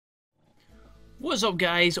What's up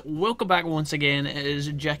guys, welcome back once again. It is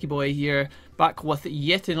Jackie Boy here, back with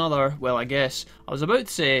yet another, well I guess, I was about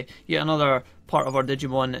to say yet another part of our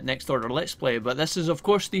Digimon Next Order Let's Play, but this is of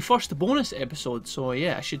course the first bonus episode, so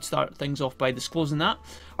yeah, I should start things off by disclosing that.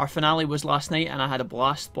 Our finale was last night and I had a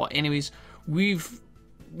blast, but anyways, we've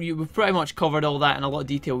pretty much covered all that in a lot of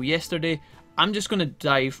detail yesterday. I'm just going to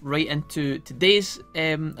dive right into today's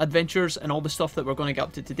adventures and all the stuff that we're going to get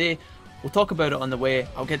up to today. We'll talk about it on the way.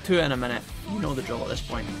 I'll get to it in a minute. You know the drill at this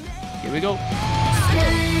point. Here we go.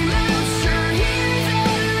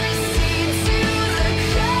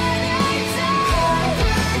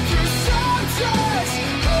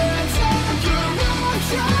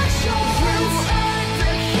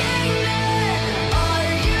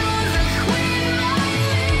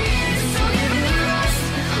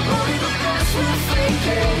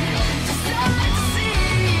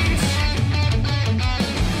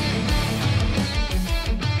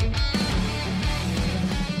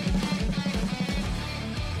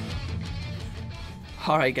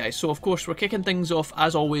 Alright guys, so of course we're kicking things off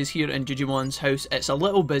as always here in Jijimon's house. It's a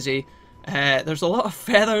little busy. There's a lot of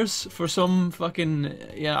feathers for some fucking,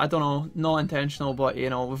 yeah, I don't know, not intentional, but you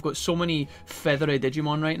know, we've got so many feathery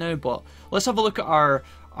Digimon right now. But let's have a look at our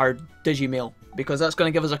Digimail, because that's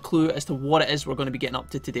going to give us a clue as to what it is we're going to be getting up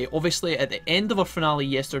to today. Obviously, at the end of our finale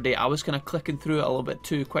yesterday, I was kind of clicking through it a little bit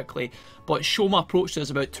too quickly, but Shoma approached us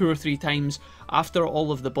about 2 or 3 times after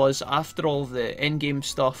all of the buzz, after all of the endgame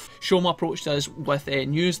stuff. Shoma approached us with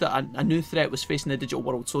news that a new threat was facing the digital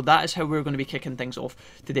world, so that is how we're going to be kicking things off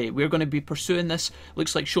today. We're going to be pursuing this.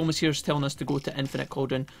 Looks like Shoma's here is telling us to go to Infinite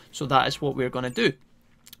Cauldron, so that is what we're going to do.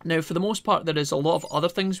 Now, for the most part, there is a lot of other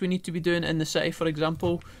things we need to be doing in the city, for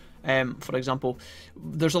example.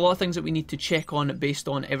 There's a lot of things that we need to check on based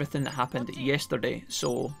on everything that happened yesterday,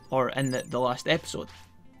 or in the last episode.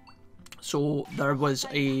 So there was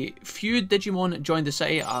a few Digimon joined the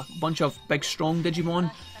city, a bunch of big strong Digimon.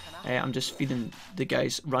 I'm just feeding the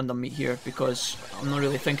guys random meat here because I'm not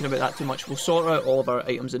really thinking about that too much. We'll sort out all of our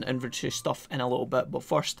items and inventory stuff in a little bit, but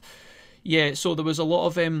first, yeah, so there was a lot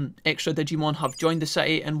of extra Digimon have joined the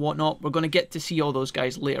city and whatnot. We're going to get to see all those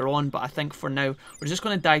guys later on, but I think for now, we're just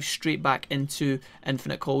going to dive straight back into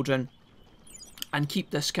Infinite Cauldron and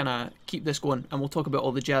keep this going, and we'll talk about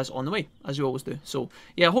all the jazz on the way, as we always do. So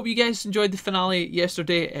yeah, I hope you guys enjoyed the finale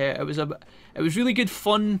yesterday. It was really good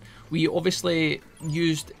fun. We obviously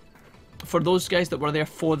used, for those guys that were there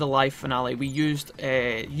for the live finale, we used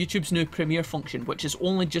YouTube's new Premiere function, which has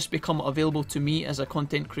only just become available to me as a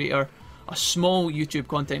content creator, a small YouTube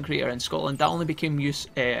content creator in Scotland. That only became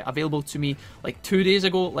available to me like 2 days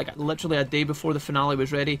ago, like literally a day before the finale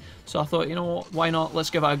was ready. So I thought, you know what, why not, let's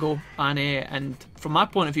give it a go. And from my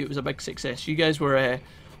point of view, it was a big success. You guys were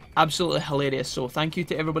absolutely hilarious, so thank you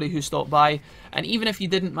to everybody who stopped by. And even if you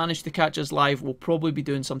didn't manage to catch us live, we'll probably be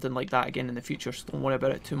doing something like that again in the future, so don't worry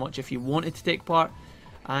about it too much if you wanted to take part.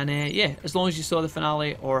 And yeah, as long as you saw the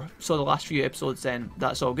finale or saw the last few episodes, then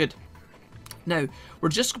that's all good. Now,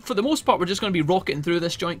 for the most part, we're just going to be rocketing through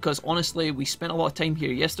this joint, because honestly, we spent a lot of time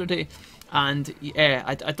here yesterday, and yeah,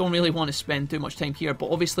 I don't really want to spend too much time here,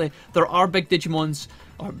 but obviously, there are big Digimon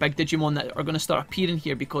that are going to start appearing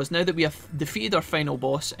here, because now that we have defeated our final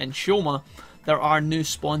boss in Shoma, there are new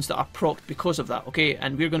spawns that are procced because of that, okay?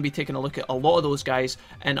 And we're going to be taking a look at a lot of those guys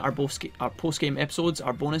in our post-game episodes,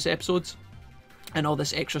 our bonus episodes, and all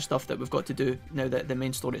this extra stuff that we've got to do now that the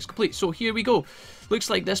main story is complete. So here we go. Looks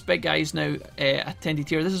like this big guy is now attended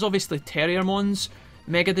here. This is obviously Terriermon's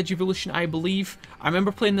Mega Digivolution, I believe. I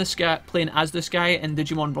remember playing as this guy in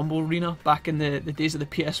Digimon Rumble Arena back in the days of the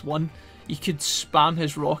PS1. You could spam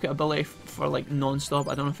his rocket ability for like non-stop.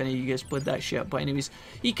 I don't know if any of you guys played that shit, but anyways,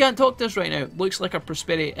 he can't talk to us right now. Looks like our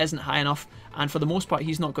prosperity isn't high enough, and for the most part,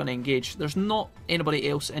 he's not going to engage. There's not anybody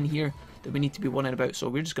else in here that we need to be worrying about, so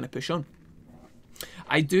we're just going to push on.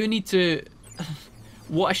 I do need to,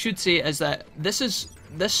 what I should say is that this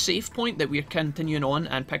save point that we're continuing on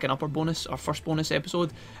and picking up our first bonus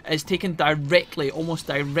episode, is taken directly, almost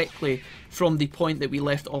directly from the point that we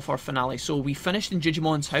left off our finale. So we finished in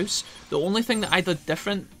Jijimon's house. The only thing that I did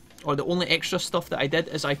different, or the only extra stuff that I did,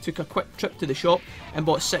 is I took a quick trip to the shop and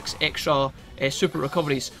bought 6 extra super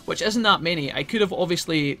recoveries, which isn't that many. I could have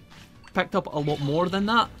obviously picked up a lot more than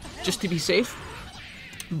that, just to be safe.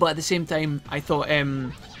 But at the same time, I thought,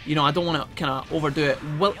 you know, I don't want to kind of overdo it.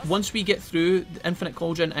 Well, once we get through the Infinite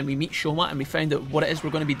Cauldron and we meet Shoma and we find out what it is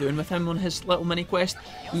we're going to be doing with him on his little mini quest,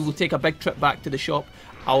 we will take a big trip back to the shop.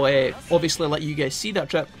 I'll obviously let you guys see that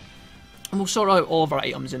trip, and we'll sort out all of our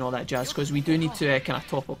items and all that jazz, because we do need to kind of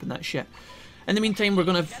top up in that shit. In the meantime, we're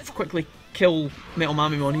going to quickly kill Metal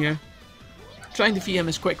Mamimon here. try and defeat him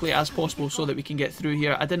as quickly as possible so that we can get through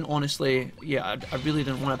here. I didn't honestly, yeah, I really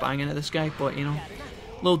didn't want to bang into this guy, but you know,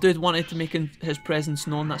 little dude wanted to make his presence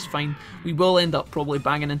known, that's fine. We will end up probably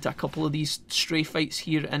banging into a couple of these stray fights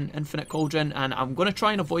here in Infinite Cauldron, and I'm going to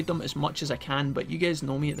try and avoid them as much as I can, but you guys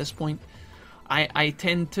know me at this point. I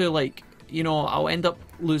tend to, like, you know, I'll end up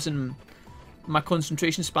losing my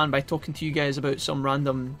concentration span by talking to you guys about some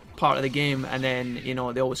random part of the game, and then, you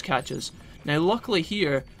know, they always catch us. Now, luckily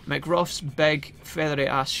here, McRuff's big feathery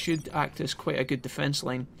ass should act as quite a good defense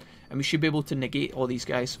line, and we should be able to negate all these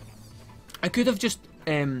guys. I could have just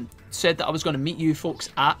said that I was going to meet you folks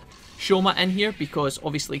at Shoma in here, because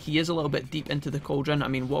obviously he is a little bit deep into the cauldron. I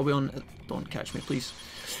mean, what are we on? Don't catch me, please.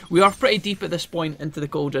 We are pretty deep at this point into the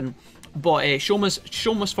cauldron, but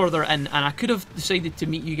Shoma's further in, and I could have decided to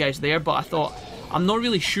meet you guys there, but I thought, I'm not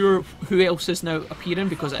really sure who else is now appearing,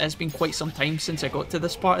 because it has been quite some time since I got to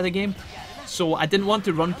this part of the game. So I didn't want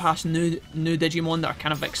to run past new Digimon that are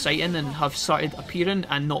kind of exciting and have started appearing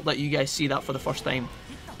and not let you guys see that for the first time,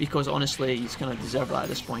 because honestly, he's kind of deserve that at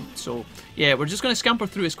this point. So yeah, we're just going to scamper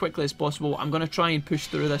through as quickly as possible. I'm going to try and push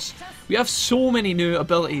through this. We have so many new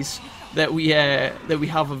abilities that we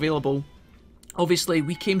have available. Obviously,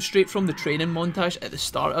 we came straight from the training montage at the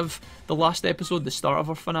start of the last episode, the start of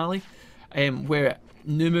our finale, where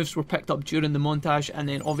new moves were picked up during the montage, and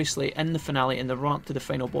then obviously in the finale, in the run up to the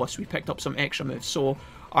final boss, we picked up some extra moves. So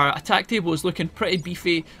our attack table is looking pretty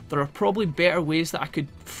beefy. There are probably better ways that I could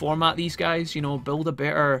format these guys, you know, build a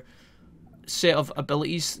better set of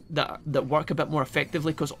abilities that work a bit more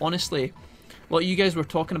effectively, because honestly, a lot of you guys were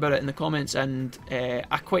talking about it in the comments, and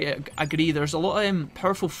I quite agree. There's a lot of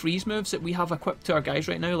powerful freeze moves that we have equipped to our guys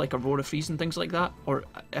right now, like Aurora Freeze and things like that, or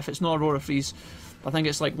if it's not Aurora Freeze, I think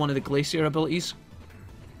it's like one of the Glacier abilities.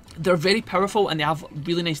 They're very powerful and they have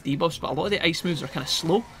really nice debuffs, but a lot of the ice moves are kind of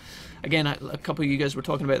slow. Again, a couple of you guys were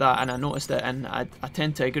talking about that, and I noticed it, and I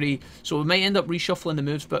tend to agree. So we might end up reshuffling the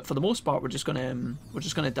moves, but for the most part, we're just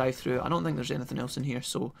gonna dive through. I don't think there's anything else in here.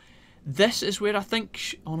 So this is where I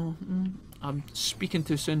think. Oh no, I'm speaking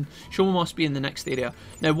too soon. Shoma must be in the next area.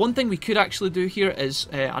 Now, one thing we could actually do here is,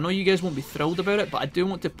 I know you guys won't be thrilled about it, but I do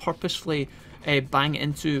want to purposefully bang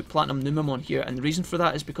into Platinum Numemon here, and the reason for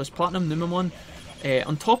that is because Platinum Numemon,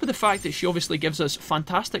 on top of the fact that she obviously gives us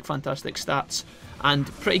fantastic stats and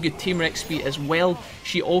pretty good team XP as well,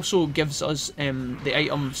 she also gives us the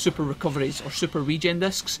item Super Recoveries, or Super Regen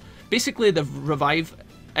Discs. Basically the revive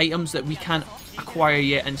items that we can't acquire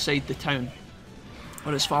yet inside the town,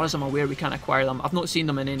 or as far as I'm aware we can't acquire them. I've not seen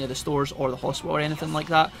them in any of the stores or the hospital or anything like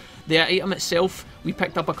that. The item itself, we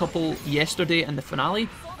picked up a couple yesterday in the finale,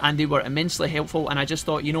 and they were immensely helpful, and I just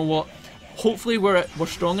thought, you know what, hopefully we're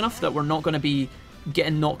strong enough that we're not going to be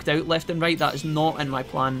getting knocked out left and right. That is not in my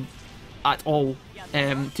plan at all,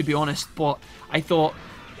 to be honest, but I thought,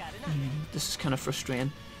 this is kind of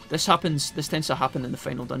frustrating. This tends to happen in the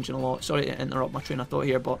final dungeon a lot. Sorry to interrupt my train of thought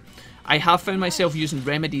here, but I have found myself using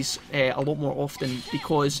remedies a lot more often,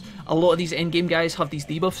 because a lot of these endgame guys have these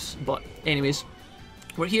debuffs. But anyways,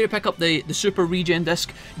 we're here to pick up the Super Regen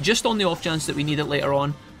Disc, just on the off chance that we need it later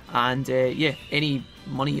on. And yeah, any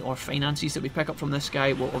money or finances that we pick up from this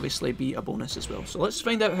guy will obviously be a bonus as well. So let's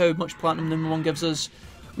find out how much Platinum Numemon gives us.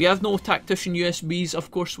 We have no Tactician USBs, of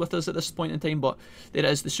course, with us at this point in time, but there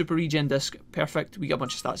is the Super Regen Disc. Perfect. We get a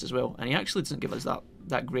bunch of stats as well, and he actually doesn't give us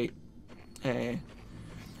that great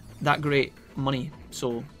money.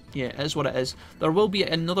 So yeah, it is what it is. There will be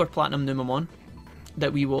another Platinum Numemon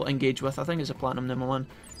that we will engage with. I think it's a Platinum Numemon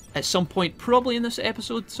at some point, probably in this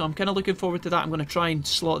episode, so I'm kind of looking forward to that. I'm going to try and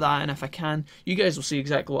slot that in if I can. You guys will see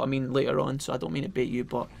exactly what I mean later on, so I don't mean to bait you,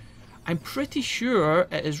 but I'm pretty sure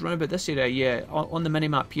it is round about this area. Yeah, on the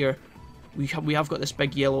minimap here, we have got this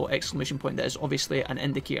big yellow exclamation point that is obviously an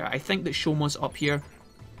indicator. I think that Shoma's up here.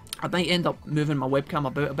 I might end up moving my webcam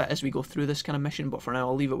about a bit as we go through this kind of mission, but for now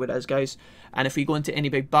I'll leave it where it is, guys. And if we go into any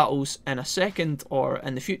big battles in a second or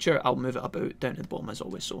in the future, I'll move it about down to the bottom as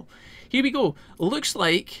always. So here we go. Looks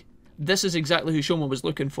like this is exactly who Shoma was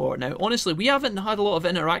looking for. Now, honestly, we haven't had a lot of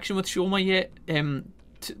interaction with Shoma yet,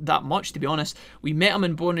 that much, to be honest. We met him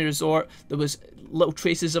in Borneo Resort. There was little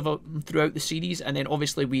traces of him throughout the series, and then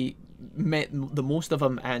obviously we met the most of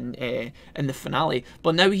him in the finale.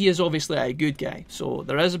 But now he is obviously a good guy, so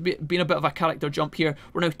there has been a bit of a character jump here.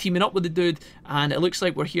 We're now teaming up with the dude, and it looks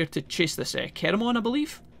like we're here to chase this Keramon, I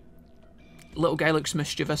believe. Little guy looks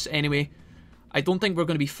mischievous anyway. I don't think we're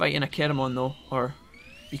going to be fighting a Keramon though, or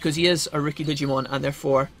because he is a rookie Digimon, and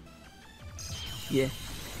therefore, yeah,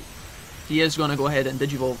 he is going to go ahead and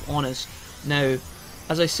Digivolve on us. Now,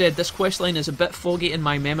 as I said, this questline is a bit foggy in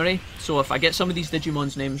my memory, so if I get some of these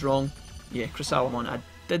Digimon's names wrong, yeah, Chrysalimon, I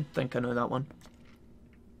did think I know that one.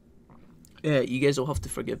 You guys will have to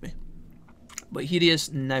forgive me. But here he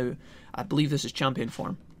is now. I believe this is champion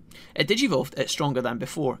form. It Digivolved, it's stronger than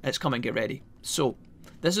before. It's coming, get ready. So,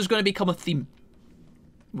 this is going to become a theme.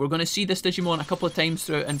 We're going to see this Digimon a couple of times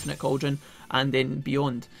throughout Infinite Cauldron and then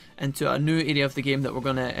beyond into a new area of the game that we're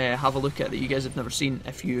going to have a look at that you guys have never seen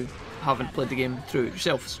if you haven't played the game through it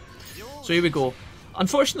yourselves. So here we go.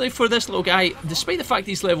 Unfortunately for this little guy, despite the fact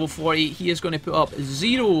he's level 40, he is going to put up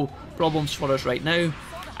 0 problems for us right now.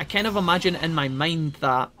 I kind of imagine in my mind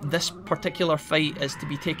that this particular fight is to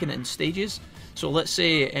be taken in stages. So let's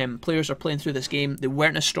say players are playing through this game, they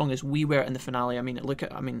weren't as strong as we were in the finale. I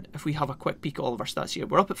mean, if we have a quick peek at all of our stats here,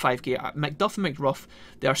 we're up at 5k. McDuff and McRuff,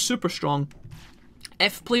 they are super strong.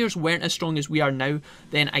 If players weren't as strong as we are now,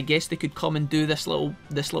 then I guess they could come and do this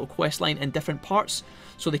little quest line in different parts.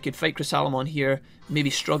 So they could fight Chrysalimon here, maybe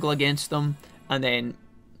struggle against them, and then,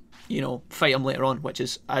 you know, fight him later on, which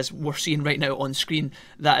is, as we're seeing right now on screen,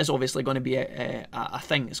 that is obviously going to be a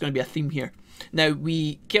thing. It's going to be a theme here. Now,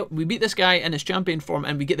 we beat this guy in his champion form,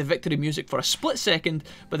 and we get the victory music for a split second,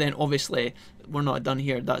 but then obviously we're not done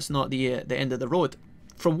here. That's not the end of the road.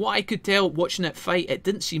 From what I could tell, watching it fight, it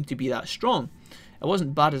didn't seem to be that strong. It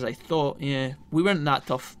wasn't bad as I thought. Yeah, we weren't that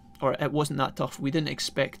tough, or it wasn't that tough. We didn't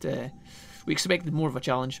expect... we expected more of a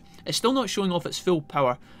challenge. It's still not showing off its full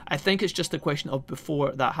power. I think it's just a question of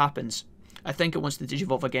before that happens. I think it wants to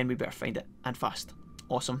Digivolve again, we better find it, and fast.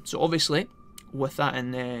 Awesome. So obviously, with that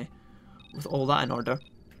in... with all that in order,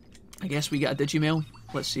 I guess we get a Digimail.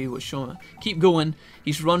 Let's see what's showing. Keep going.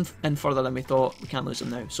 He's run in further than we thought. We can't lose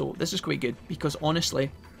him now. So this is quite good because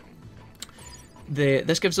honestly,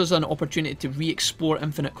 this gives us an opportunity to re-explore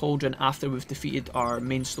Infinite Cauldron after we've defeated our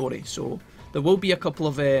main story. So there will be a couple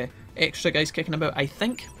of extra guys kicking about, I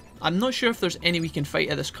think. I'm not sure if there's any we can fight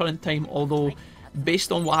at this current time, although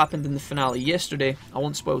based on what happened in the finale yesterday, I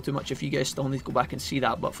won't spoil too much if you guys still need to go back and see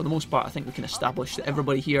that, but for the most part I think we can establish that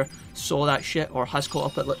everybody here saw that shit or has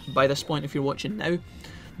caught up by this point if you're watching now.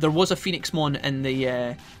 There was a Phoenixmon in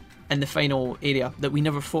the final area that we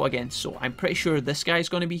never fought against, so I'm pretty sure this guy's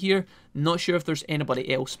going to be here. Not sure if there's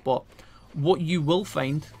anybody else, but what you will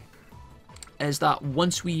find is that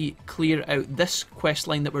once we clear out this quest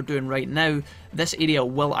line that we're doing right now, this area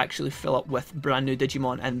will actually fill up with brand new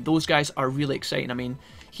Digimon, and those guys are really exciting. I mean,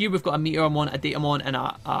 here we've got a Meteormon, a Datamon, and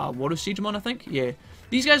a Warosagimon, I think. Yeah,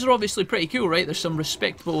 these guys are obviously pretty cool, right? There's some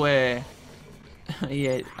respectable...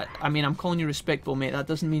 yeah, I mean, I'm calling you respectable, mate. That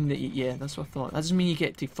doesn't mean that you... Yeah, that's what I thought. That doesn't mean you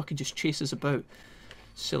get to fucking just chase us about.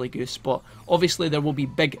 Silly goose. But obviously there will be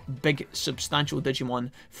big substantial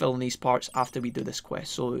Digimon filling these parts after we do this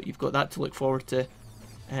quest, so you've got that to look forward to,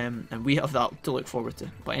 and we have that to look forward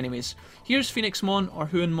to. But anyways, here's Phoenixmon or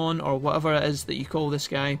Huonmon or whatever it is that you call this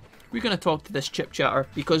guy. We're going to talk to this chip chatter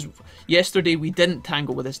because yesterday we didn't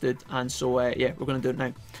tangle with this dude, and so yeah, we're going to do it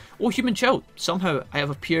now. Oh, human child, somehow I have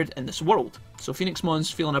appeared in this world. So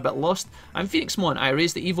Phoenixmon's feeling a bit lost. I'm Phoenixmon. I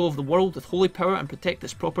erase the evil of the world with holy power and protect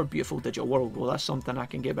this proper, beautiful digital world. Well, that's something I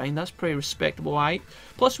can get behind. That's pretty respectable, aight.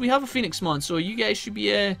 Plus, we have a Phoenixmon, so you guys should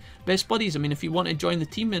be best buddies. I mean, if you want to join the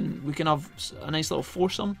team, and we can have a nice little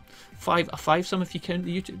foursome, a five-some if you count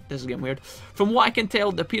the YouTube. This is getting weird. From what I can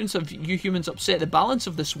tell, the appearance of you humans upset the balance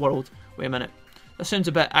of this world. Wait a minute. That sounds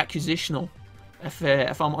a bit accusational.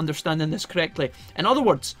 If I'm understanding this correctly. In other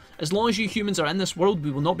words, as long as you humans are in this world, we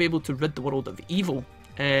will not be able to rid the world of evil.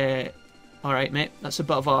 Alright, mate, that's a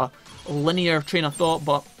bit of a linear train of thought,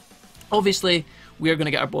 but obviously we are going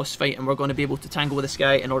to get our boss fight and we're going to be able to tangle with this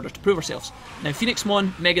guy in order to prove ourselves. Now,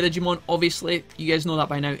 Phoenixmon, Mega Digimon, obviously, you guys know that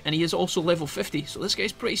by now, and he is also level 50, so this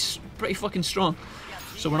guy's pretty fucking strong.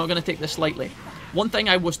 So we're not going to take this lightly. One thing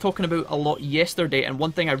I was talking about a lot yesterday, and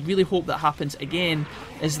one thing I really hope that happens again,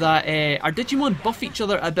 is that our Digimon buff each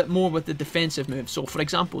other a bit more with the defensive moves. So, for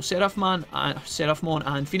example, Seraphmon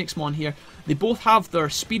and Phoenixmon here, they both have their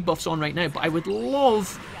speed buffs on right now. But I would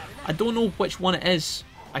love, I don't know which one it is.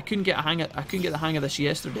 I couldn't get the hang of this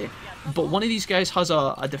yesterday. But one of these guys has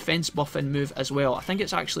a defense buffing move as well. I think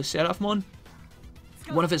it's actually Seraphmon.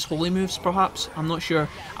 One of his holy moves, perhaps. I'm not sure.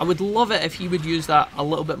 I would love it if he would use that a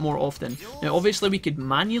little bit more often. Now, obviously, we could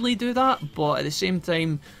manually do that, but at the same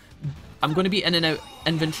time, I'm going to be in and out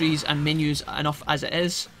inventories and menus enough as it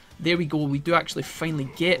is. There we go. We do actually finally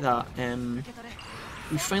get that.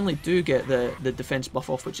 We finally do get the defense buff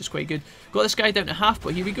off, which is quite good. Got this guy down to half,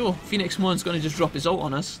 but here we go. Phoenixmon's going to just drop his ult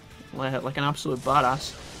on us like an absolute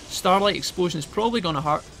badass. Starlight Explosion is probably going to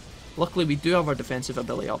hurt. Luckily, we do have our defensive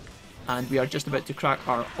ability up, and we are just about to crack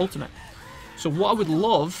our ultimate. So what I would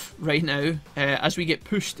love right now, as we get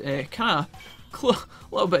pushed kind of a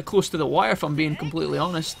little bit close to the wire, if I'm being completely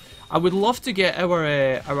honest, I would love to get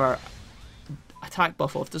our attack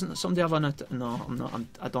buff off. Doesn't somebody have an no,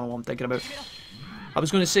 I don't know what I'm thinking about. I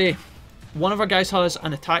was going to say, one of our guys has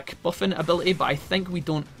an attack buffing ability, but I think we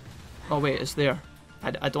don't... Oh wait, it's there.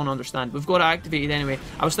 I don't understand. We've got it activated anyway.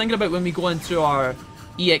 I was thinking about when we go into our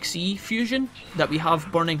EXE fusion, that we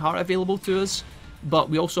have Burning Heart available to us, but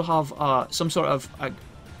we also have some sort of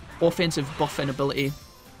offensive buffing ability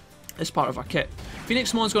as part of our kit.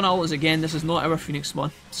 Phoenixmon's going to ult us again. This is not our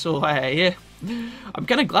Phoenixmon, so yeah. I'm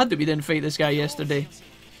kind of glad that we didn't fight this guy yesterday.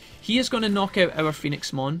 He is going to knock out our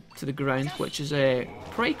Phoenixmon to the ground, which is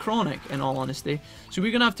pretty chronic in all honesty. So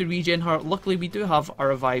we're going to have to regen her. Luckily we do have our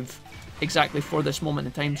revive exactly for this moment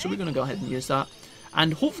in time, so we're going to go ahead and use that.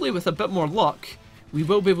 And hopefully with a bit more luck, we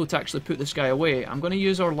will be able to actually put this guy away. I'm going to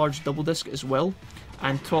use our large double disc as well,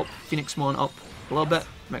 and top Phoenixmon up a little bit,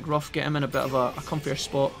 make rough, get him in a bit of a comfier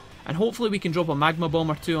spot. And hopefully we can drop a magma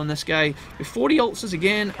bomb or two on this guy before he ults us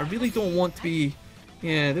again. I really don't want to be...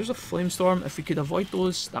 Yeah, there's a flamestorm. If we could avoid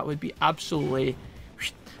those, that would be absolutely...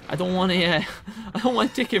 I don't want to. I don't want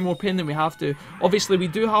to take any more pain than we have to. Obviously, we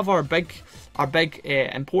do have our big,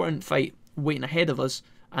 important fight waiting ahead of us,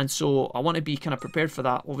 and so I want to be kind of prepared for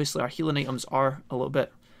that. Obviously, our healing items are a little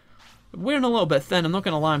bit wearing a little bit thin. I'm not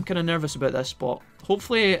gonna lie. I'm kind of nervous about this, but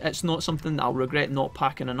hopefully, it's not something that I'll regret not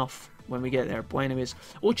packing enough when we get there. But anyways,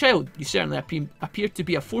 oh child, you certainly appear to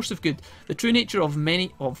be a force of good. The true nature of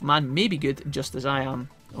man may be good, just as I am.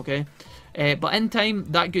 Okay, but in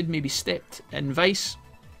time, that good may be steeped in vice,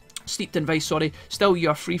 sorry. Still, you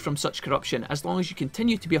are free from such corruption. As long as you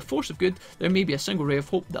continue to be a force of good, there may be a single ray of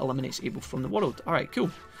hope that eliminates evil from the world. All right,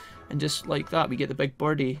 cool. And just like that, we get the big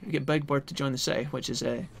birdie. We get Big Bird to join the city, which is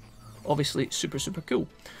obviously super cool.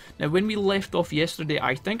 Now, when we left off yesterday,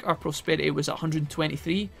 I think our prosperity was at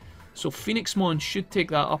 123. So Phoenixmon should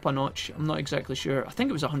take that up a notch. I'm not exactly sure. I think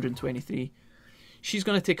it was 123. She's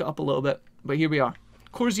going to take it up a little bit, but here we are.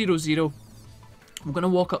 Core 00. We're going to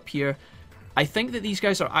walk up here. I think that these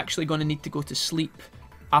guys are actually going to need to go to sleep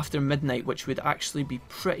after midnight, which would actually be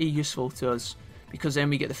pretty useful to us, because then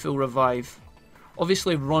we get the full revive.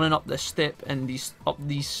 Obviously, running up this step and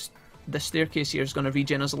the staircase here is going to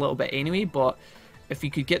regen us a little bit anyway, but if we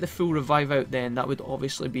could get the full revive out, then that would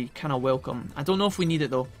obviously be kind of welcome. I don't know if we need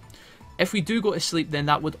it though. If we do go to sleep, then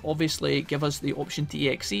that would obviously give us the option to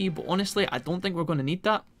EXE, but honestly, I don't think we're going to need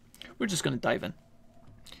that. We're just going to dive in.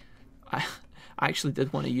 I actually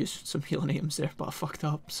did want to use some healing items there, but I fucked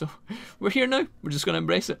up, so we're here now. We're just going to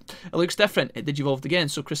embrace it. It looks different. It digivolved again.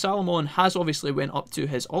 So Chrysalimon has obviously went up to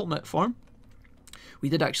his ultimate form. We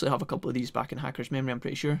did actually have a couple of these back in Hacker's memory, I'm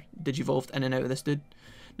pretty sure. Digivolved in and out of this dude.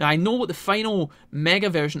 Now, I know what the final mega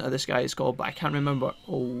version of this guy is called, but I can't remember.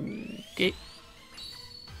 Okay.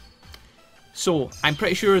 So, I'm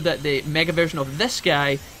pretty sure that the mega version of this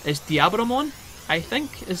guy is Diabramon, I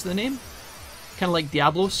think is the name. Kind of like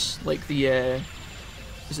Diablos, like the,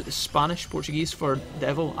 is it the Spanish, Portuguese for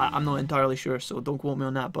devil? I'm not entirely sure, so don't quote me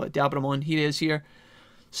on that, but Diabramon, he is here.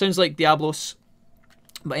 Sounds like Diablos.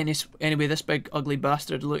 But anyway, this big ugly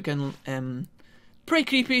bastard looking pretty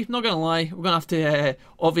creepy, not gonna lie. We're gonna have to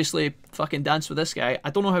obviously fucking dance with this guy.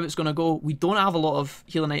 I don't know how it's gonna go. We don't have a lot of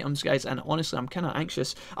healing items, guys, and honestly, I'm kind of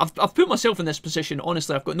anxious. I've put myself in this position.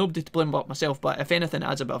 Honestly, I've got nobody to blame but myself, but if anything, it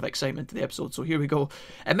adds a bit of excitement to the episode, so here we go.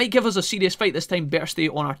 It might give us a serious fight this time. Better stay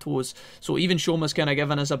on our toes. So even Shoma's kind of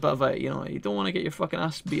giving us a bit of a, you know, you don't want to get your fucking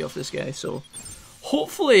ass beat off this guy, so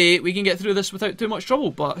hopefully we can get through this without too much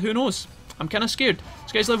trouble, but who knows. I'm kind of scared.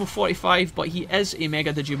 This guy's level 45, but he is a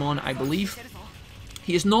Mega Digimon, I believe.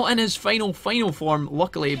 He is not in his final form,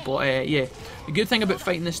 luckily, but yeah. The good thing about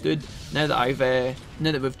fighting this dude, now that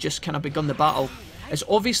we've just kind of begun the battle, is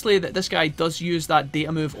obviously that this guy does use that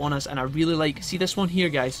data move on us, and I really like, see this one here,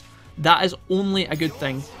 guys? That is only a good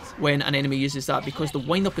thing when an enemy uses that, because the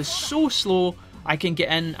wind-up is so slow. I can get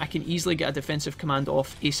in, I can easily get a defensive command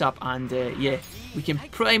off ASAP, and yeah, we can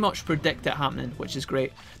pretty much predict it happening, which is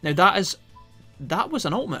great. Now that was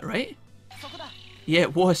an ultimate, right? Yeah,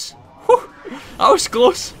 it was. Whew, that was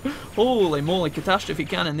close. Holy moly, catastrophe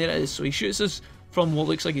cannon, there it is. So he shoots us from what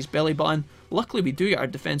looks like his belly button. Luckily we do get our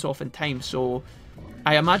defense off in time, so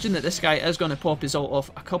I imagine that this guy is going to pop his ult off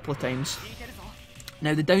a couple of times.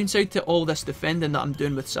 Now the downside to all this defending that I'm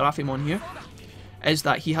doing with Seraphimon here is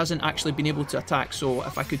that he hasn't actually been able to attack, so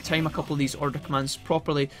if I could time a couple of these order commands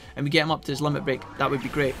properly and we get him up to his limit break, that would be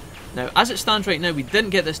great. Now, as it stands right now, we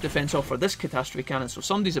didn't get this defense off for this catastrophe cannon, so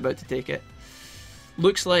somebody's about to take it.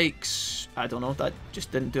 Looks like, I don't know, that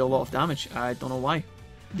just didn't do a lot of damage. I don't know why.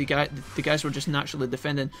 The guys were just naturally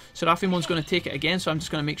defending. Seraphimon's going to take it again, so I'm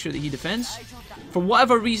just going to make sure that he defends. For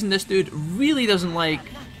whatever reason, this dude really doesn't like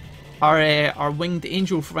our winged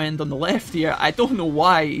angel friend on the left here. I don't know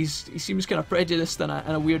why. He seems kind of prejudiced in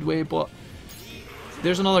a weird way, but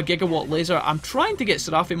There's another gigawatt laser. I'm trying to get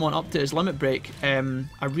Seraphimon up to his limit break. I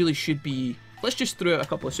really should be... Let's just throw out a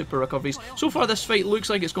couple of super recoveries. So far this fight looks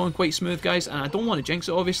like it's going quite smooth, guys, and I don't want to jinx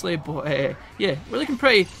it obviously, but yeah, we're looking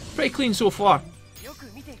pretty clean so far.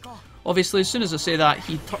 Obviously, as soon as I say that,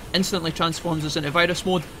 he instantly transforms us into virus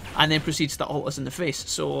mode and then proceeds to ult us in the face.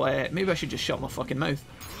 So maybe I should just shut my fucking mouth.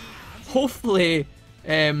 Hopefully, what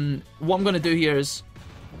I'm going to do here is,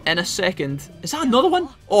 in a second... Is that another one?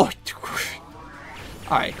 Oh,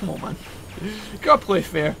 alright, come on, man. Gotta play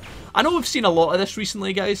fair. I know we've seen a lot of this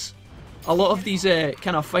recently, guys. A lot of these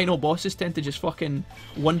kind of final bosses tend to just fucking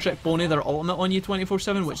one-trick pony their ultimate on you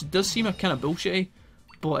 24/7, which does seem a kind of bullshitty.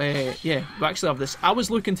 But yeah, we actually have this. I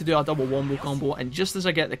was looking to do a double wombo combo, and just as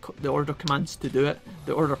I get the order commands to do it,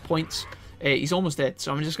 the order points, he's almost dead.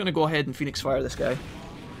 So I'm just going to go ahead and Phoenix Fire this guy.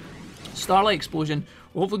 Starlight Explosion.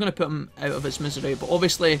 We're hopefully going to put him out of his misery, but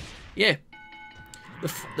obviously, yeah.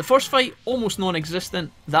 The first fight, almost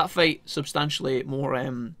non-existent. That fight, substantially more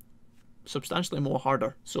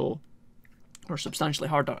harder. So, or substantially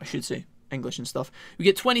harder, I should say. English and stuff. We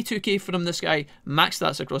get 22k from this guy. Max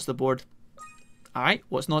stats across the board. Alright,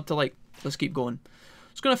 what's not to like? Let's keep going.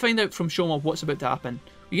 Just going to find out from Shoma what's about to happen.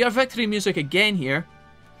 We get our victory music again here.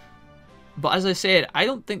 But as I said, I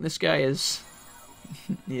don't think this guy is...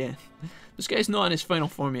 yeah. This guy's not in his final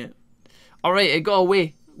form yet. Alright, it got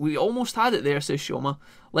away. We almost had it there, says Shoma.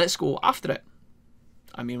 Let's go after it.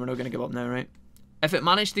 I mean, we're not going to give up now, right? If it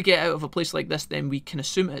managed to get out of a place like this, then we can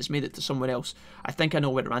assume it's made it to somewhere else. I think I know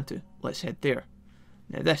where it ran to. Let's head there.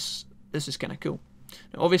 Now this is kind of cool.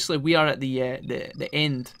 Now, obviously, we are at the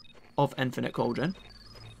end of Infinite Cauldron.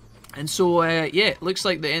 And so, yeah, looks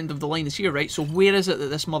like the end of the line is here, right? So where is it that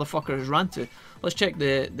this motherfucker has ran to? Let's check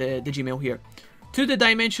the Digimail here. To the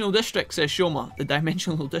Dimensional District, says Shoma. The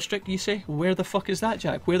Dimensional District, you say? Where the fuck is that,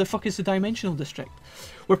 Jack? Where the fuck is the Dimensional District?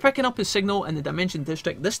 We're picking up his signal in the Dimension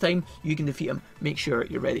District. This time, you can defeat him. Make sure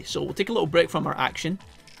you're ready. So we'll take a little break from our action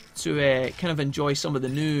to kind of enjoy some of the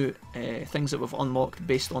new things that we've unlocked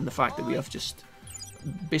based on the fact that we have just...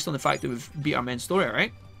 Based on the fact that we've beat our main story,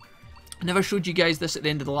 right? I never showed you guys this at the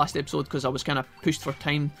end of the last episode because I was kind of pushed for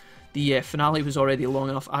time. The finale was already long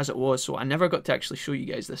enough as it was, so I never got to actually show you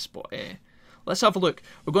guys this, but let's have a look.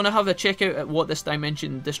 We're going to have a check out at what this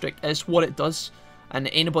Dimension District is, what it does, and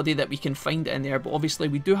anybody that we can find in there, but obviously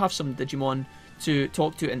we do have some Digimon to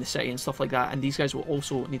talk to in the city and stuff like that, and these guys will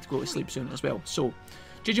also need to go to sleep soon as well. So,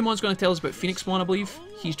 Jijimon's going to tell us about Phoenixmon, I believe.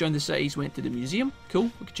 He's joined the city, he's went to the museum. Cool,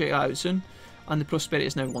 we can check that out soon. And the prosperity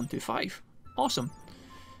is now 125. Awesome.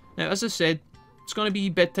 Now, as I said, it's going to be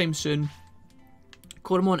bedtime soon.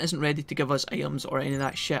 Koromon isn't ready to give us items or any of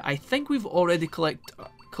that shit. I think we've already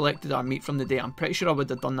collected our meat from the day. I'm pretty sure I would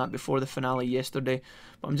have done that before the finale yesterday.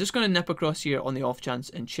 But I'm just going to nip across here on the off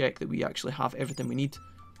chance and check that we actually have everything we need.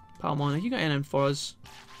 Taomon, have you got anything for us?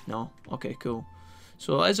 No? Okay, cool.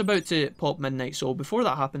 So it is about to pop midnight. So before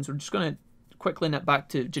that happens, we're just going to quickly nip back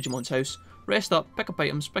to Jijimon's house. Rest up, pick up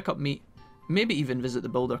items, pick up meat. Maybe even visit the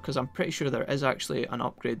builder, because I'm pretty sure there is actually an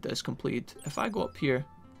upgrade that is completed. If I go up here,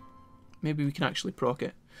 maybe we can actually proc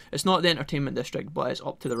it. It's not the entertainment district, but it's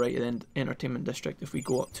up to the right of the entertainment district if we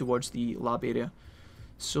go up towards the lab area.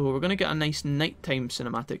 So we're going to get a nice nighttime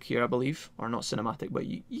cinematic here, I believe. Or not cinematic, but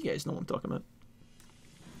you guys know what I'm talking about.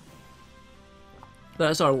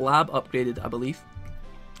 That is our lab upgraded, I believe.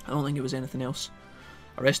 I don't think it was anything else.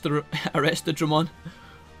 Arrestedramon.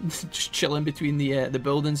 Just chilling between the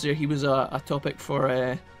buildings there. He was a topic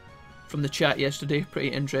for from the chat yesterday. Pretty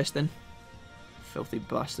interesting. Filthy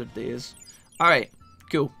bastard days. Alright,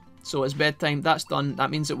 cool. So it's bedtime. That's done. That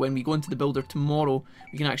means that when we go into the builder tomorrow,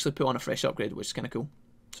 we can actually put on a fresh upgrade, which is kind of cool.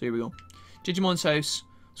 So here we go. Jijimon's house.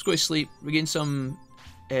 Let's go to sleep, regain some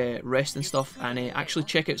rest and stuff, and actually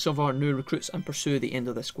check out some of our new recruits and pursue the end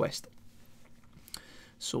of this quest.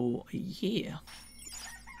 So, yeah.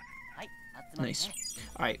 Nice.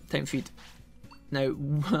 Alright, time feed. Now,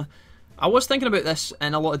 I was thinking about this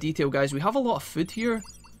in a lot of detail, guys. We have a lot of food here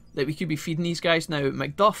that we could be feeding these guys. Now,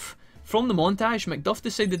 Macduff, from the montage, Macduff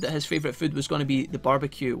decided that his favourite food was going to be the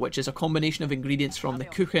barbecue, which is a combination of ingredients from the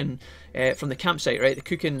cooking, from the campsite, right? The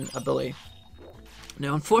cooking ability.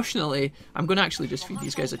 Now, unfortunately, I'm going to actually just feed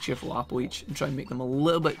these guys a cheerful apple each and try and make them a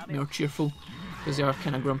little bit more cheerful, because they are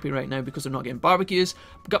kind of grumpy right now because they're not getting barbecues.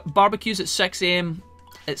 We've got barbecues at 6 AM.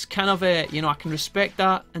 It's kind of a, you know, I can respect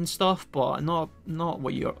that and stuff, but not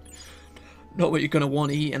what you're gonna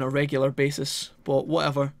want to eat on a regular basis. But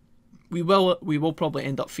whatever, we will probably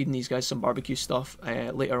end up feeding these guys some barbecue stuff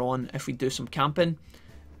later on if we do some camping.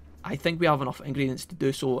 I think we have enough ingredients to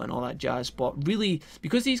do so and all that jazz. But really,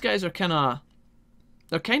 because these guys are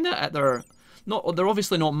they're kind of at their they're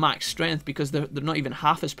obviously not max strength because they're not even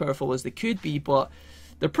half as powerful as they could be, but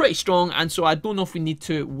they're pretty strong, and so I don't know if we need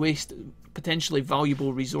to waste potentially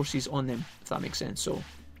valuable resources on them, if that makes sense. So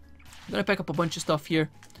I'm going to pick up a bunch of stuff here,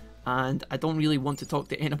 and I don't really want to talk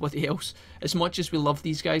to anybody else as much as we love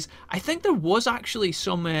these guys. I think there was actually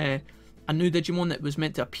some a new Digimon that was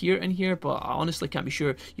meant to appear in here, but I honestly can't be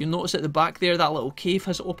sure. You'll notice at the back there that little cave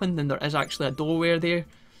has opened, and there is actually a doorway there,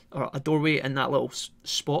 or a doorway in that little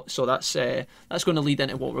spot. So that's going to lead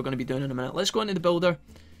into what we're going to be doing in a minute. Let's go into the builder.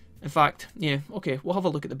 In fact, yeah, okay, we'll have a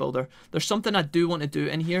look at the builder. There's something I do want to do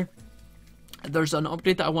in here. There's an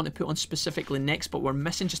upgrade that I want to put on specifically next, but we're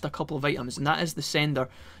missing just a couple of items, and that is the sender.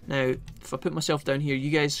 Now, if I put myself down here,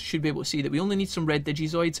 you guys should be able to see that we only need some red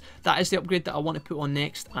Digizoids. That is the upgrade that I want to put on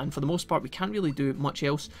next, and for the most part, we can't really do much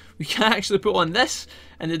else. We can actually put on this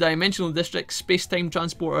in the Dimensional District, Space-Time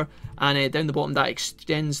Transporter, and down the bottom, that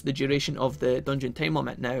extends the duration of the dungeon time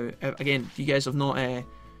limit. Now, again, if you guys have not,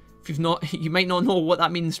 if you've not, you might not know what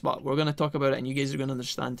that means, but we're going to talk about it, and you guys are going to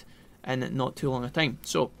understand in not too long a time.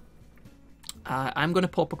 So, I'm going to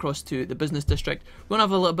pop across to the business district. We're going to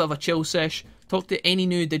have a little bit of a chill sesh, talk to any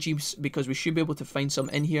new Digis, because we should be able to find some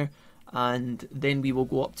in here, and then we will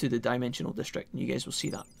go up to the dimensional district, and you guys will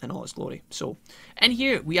see that in all its glory. So, in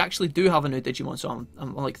here, we actually do have a new Digimon, so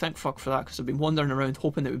I'm like, thank fuck for that, because I've been wandering around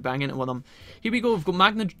hoping that we bang into with them. Here we go, we've got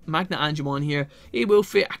Magna Angemon here. Hey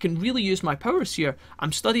Wolfie, I can really use my powers here.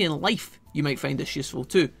 I'm studying life. You might find this useful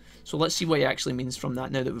too. So let's see what he actually means from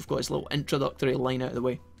that now that we've got his little introductory line out of the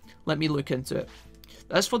way. Let me look into it.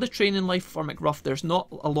 As for the training life for McRuff, there's not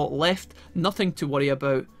a lot left. Nothing to worry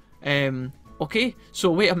about. Okay,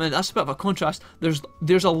 so wait a minute, that's a bit of a contrast.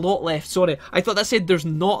 There's a lot left. Sorry, I thought that said there's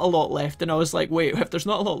not a lot left, and I was like, wait, if there's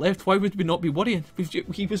not a lot left, why would we not be worrying?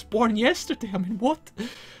 He was born yesterday, I mean, what?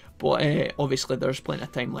 But obviously there's plenty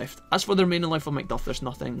of time left. As for the remaining life of McDuff, there's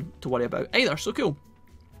nothing to worry about either, so cool.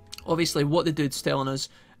 Obviously, what the dude's telling us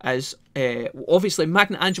is, obviously,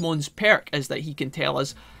 Magna Angemon's perk is that he can tell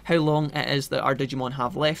us how long it is that our Digimon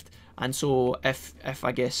have left. And so, if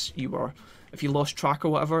I guess if you lost track or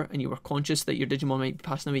whatever, and you were conscious that your Digimon might be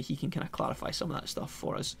passing away, he can kind of clarify some of that stuff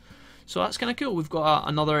for us. So that's kind of cool. We've got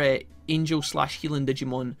another angel/healing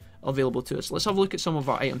Digimon available to us. Let's have a look at some of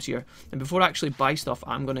our items here. And before I actually buy stuff,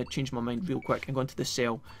 I'm going to change my mind real quick and go into the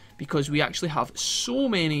sale, because we actually have so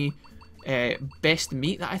many best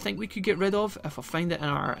meat that I think we could get rid of if I find it in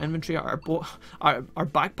our inventory. Our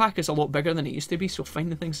backpack is a lot bigger than it used to be, so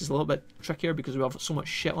finding things is a little bit trickier because we have so much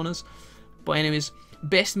shit on us. But anyways,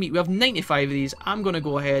 best meat, we have 95 of these. I'm going to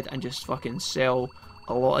go ahead and just fucking sell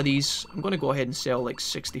a lot of these. I'm going to go ahead and sell like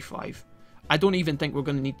 65. I don't even think we're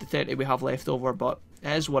going to need the 30 we have left over, but it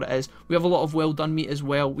is what it is. We have a lot of well done meat as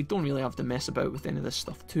well. We don't really have to mess about with any of this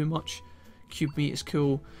stuff too much. Cube meat is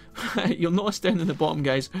cool. You'll notice down in the bottom,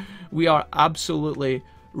 guys, we are absolutely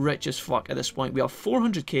rich as fuck at this point. We have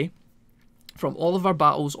 400k from all of our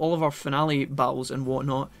battles, all of our finale battles and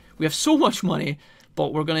whatnot. We have so much money,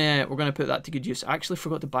 but we're gonna put that to good use. I actually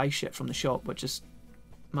forgot to buy shit from the shop, which is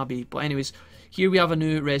maybe. But anyways, here we have a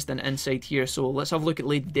new resident inside here. So let's have a look at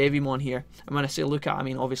Lady Devimon here. And when I say look at, I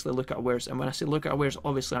mean obviously look at her wares. And when I say look at her wares,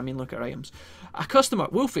 obviously I mean look at her items. A customer,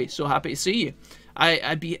 Wolfie, so happy to see you.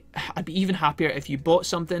 I'd be even happier if you bought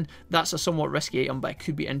something. That's a somewhat risky item, but it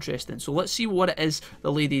could be interesting. So let's see what it is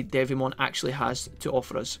the Lady Devimon actually has to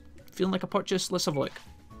offer us. Feeling like a purchase? Let's have a look.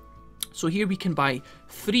 So here we can buy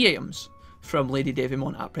 3 items from Lady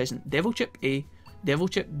Devimon at present. Devil Chip A, Devil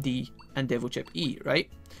Chip D, and Devil Chip E, right?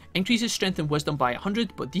 Increases strength and wisdom by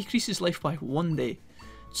 100, but decreases life by 1 day.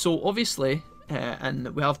 So obviously,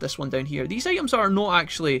 and we have this one down here, these items are not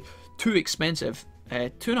actually too expensive.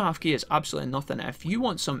 2.5k is absolutely nothing. If you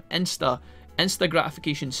want some insta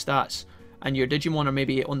gratification stats and your Digimon are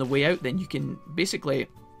maybe on the way out, then you can basically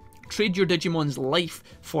trade your Digimon's life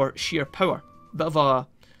for sheer power. Bit of a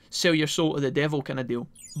sell your soul to the devil kind of deal.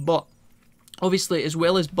 But obviously, as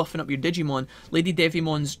well as buffing up your Digimon, Lady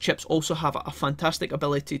Devimon's chips also have a fantastic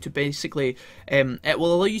ability to basically, it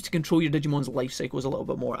will allow you to control your Digimon's life cycles a little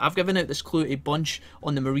bit more. I've given out this clue a bunch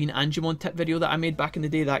on the Marine Angemon tip video that I made back in the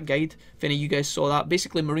day, that guide, if any of you guys saw that.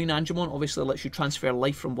 Basically, Marine Angemon obviously lets you transfer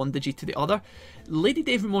life from one Digi to the other. Lady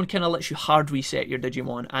Devimon kind of lets you hard reset your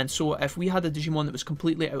Digimon, and so if we had a Digimon that was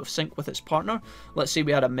completely out of sync with its partner, let's say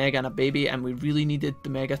we had a Mega and a baby, and we really needed the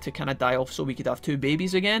Mega to kind of die off so we could have 2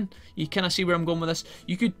 babies again, you kind of see where I'm going with this.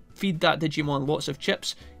 You could feed that Digimon lots of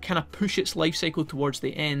chips, kind of push its life cycle towards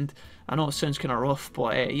the end. I know it sounds kind of rough,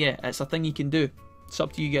 but yeah, it's a thing you can do. It's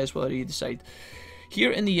up to you guys whether you decide.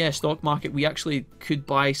 Here in the stock market, we actually could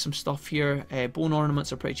buy some stuff here. Bone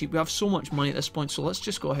ornaments are pretty cheap. We have so much money at this point, so let's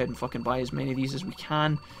just go ahead and fucking buy as many of these as we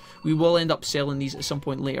can. We will end up selling these at some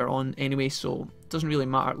point later on anyway, so it doesn't really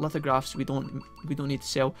matter. Lithographs we don't need to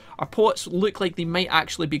sell. Our pots look like they might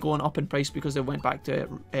actually be going up in price because they went back to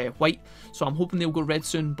white, so I'm hoping they'll go red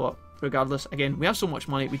soon, but regardless, again, we have so much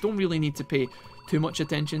money, we don't really need to pay too much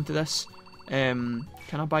attention to this.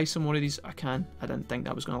 Can I buy some more of these? I can. I didn't think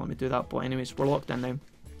that was going to let me do that, but anyways, we're locked in now.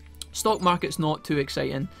 Stock market's not too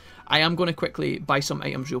exciting. I am going to quickly buy some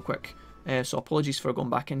items real quick. So apologies for going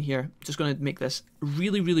back in here. Just going to make this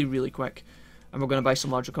really quick, and we're going to buy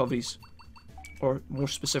some large recoveries, or more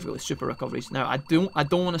specifically super recoveries. Now I don't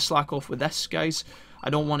want to slack off with this, guys. I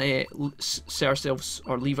don't want to set ourselves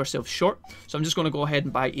or leave ourselves short, so I'm just going to go ahead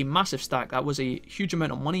and buy a massive stack. That was a huge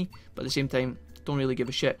amount of money, but at the same time, don't really give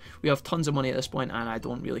a shit. We have tons of money at this point, and I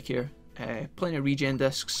don't really care. Plenty of regen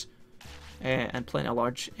discs, and plenty of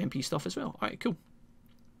large MP stuff as well. Alright, cool.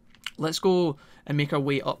 Let's go and make our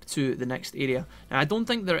way up to the next area. Now, I don't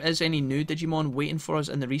think there is any new Digimon waiting for us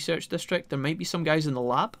in the research district. There might be some guys in the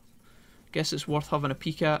lab. Guess it's worth having a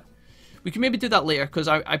peek at. We can maybe do that later, because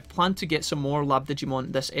I plan to get some more lab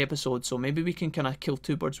Digimon this episode, so maybe we can kind of kill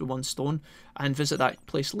two birds with one stone and visit that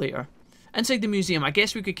place later. Inside the museum, I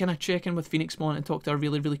guess we could kind of check in with Phoenixmon and talk to her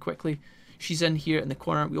really quickly. She's in here in the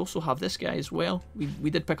corner. We also have this guy as well. We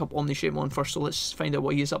did pick up Omnishamemon first, so let's find out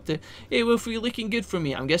what he is up to. Hey Wolfie, looking good for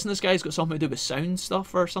me. I'm guessing this guy's got something to do with sound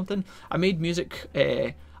stuff or something. I made music,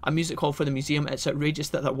 a music hall for the museum. It's outrageous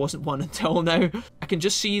that there wasn't one until now. I can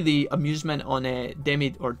just see the amusement on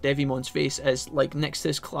Devimon's face as like next to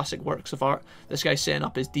his classic works of art. This guy's setting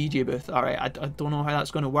up his DJ booth. Alright, I don't know how that's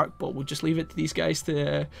going to work, but we'll just leave it to these guys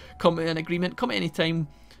to come to an agreement. Come at any time.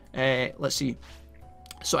 Let's see.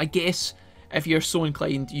 So I guess if you're so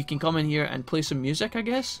inclined, you can come in here and play some music, I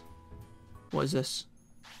guess. What is this?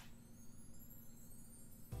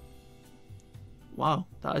 Wow,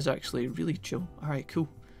 that is actually really chill. Alright, cool.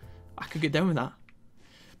 I could get down with that.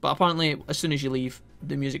 But apparently, as soon as you leave,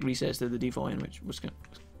 the music resets to the default, which was kind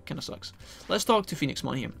of sucks. Let's talk to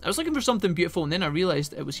Phoenixmon here. I was looking for something beautiful, and then I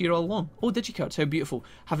realised it was here all along. Oh, Digicards, how beautiful.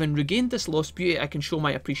 Having regained this lost beauty, I can show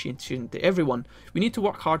my appreciation to everyone. We need to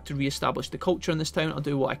work hard to re-establish the culture in this town. I'll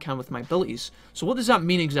do what I can with my abilities. So what does that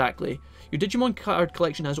mean exactly? Your Digimon card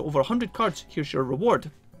collection has over 100 cards. Here's your reward.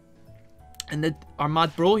 And our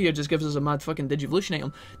mad bro here just gives us a mad fucking Digivolution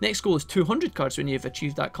item. Next goal is 200 cards. When you've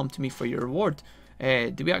achieved that, come to me for your reward.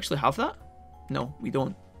 Do we actually have that? No, we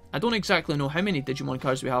don't. I don't exactly know how many Digimon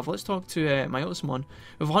cards we have. Let's talk to my Otismon.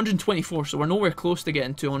 We have 124, so we're nowhere close to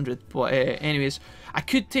getting 200. But anyways, I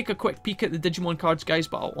could take a quick peek at the Digimon cards, guys,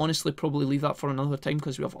 but I'll honestly probably leave that for another time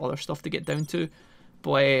because we have other stuff to get down to.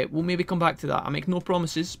 But we'll maybe come back to that. I make no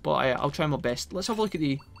promises, but I'll try my best. Let's have a look at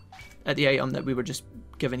the item that we were just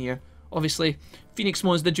given here. Obviously,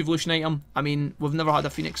 Phoenixmon's Digivolution item. I mean, we've never had a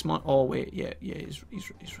Phoenixmon. Oh wait, yeah, he's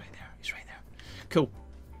right there. He's right there. Cool.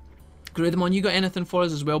 Garudamon, you got anything for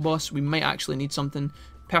us as well, boss? We might actually need something.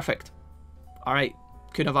 Perfect. Alright,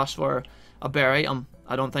 could have asked for a better item.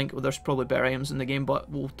 I don't think. Well, there's probably better items in the game, but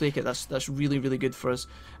we'll take it. That's really good for us.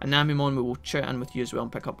 And Namimon, we will chat in with you as well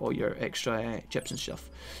and pick up all your extra chips and stuff.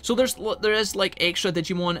 So there is like extra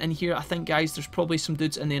Digimon in here. I think, guys, there's probably some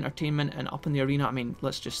dudes in the entertainment and up in the arena. I mean,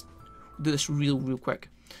 let's just do this real quick.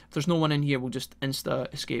 If there's no one in here, we'll just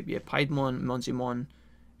insta escape. Yeah, Piedmon, Monzimon,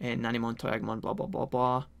 Nanimon, Toyagmon,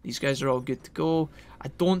 blah. These guys are all good to go. I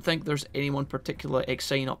don't think there's anyone particularly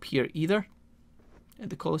exciting up here either.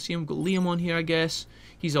 At the Colosseum, got Leomon here, I guess.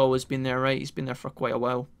 He's always been there, right? He's been there for quite a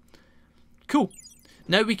while. Cool.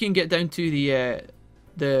 Now we can get down to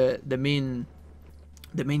the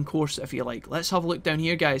main course, if you like. Let's have a look down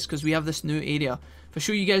here, guys, because we have this new area. If I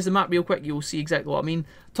show you guys the map real quick, you'll see exactly what I mean.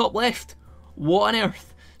 Top left. What on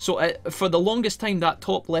earth? So for the longest time, that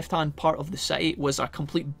top left-hand part of the city was a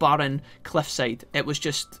complete barren cliffside. It was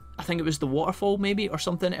just, I think it was the waterfall maybe or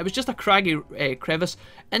something. It was just a craggy crevice.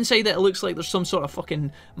 Inside it, it looks like there's some sort of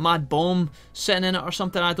fucking mad bomb sitting in it or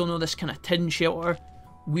something. I don't know, this kind of tin shelter.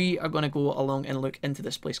 We are going to go along and look into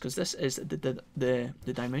this place because this is the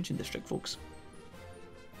Dimension District, folks.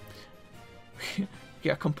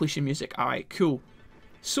 Get a completion music. Alright, cool.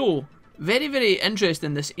 So, very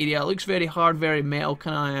interesting, this area. It looks very hard, very metal,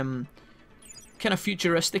 kind of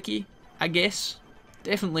futuristic-y, I guess.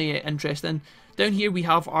 Definitely interesting. Down here we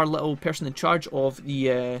have our little person in charge of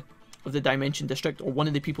the Dimension District, or one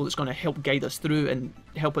of the people that's going to help guide us through and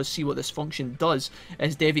help us see what this function does,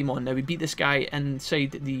 is Devimon. Now, we beat this guy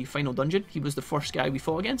inside the final dungeon. He was the first guy we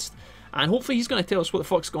fought against. And hopefully he's going to tell us what the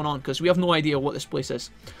fuck's going on, because we have no idea what this place is.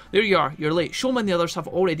 There you are, you're late. Shoma and the others have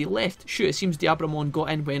already left. Shoot, it seems Diabramon got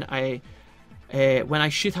in when I when I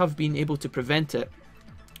should have been able to prevent it.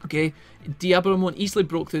 Okay, Diabramon easily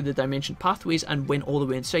broke through the dimension pathways and went all the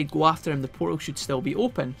way inside. Go after him, the portal should still be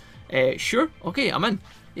open. Sure, okay, I'm in.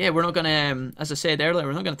 Yeah, we're not gonna, as I said earlier,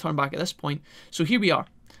 we're not gonna turn back at this point. So here we are.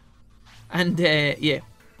 And yeah,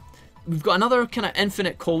 we've got another kind of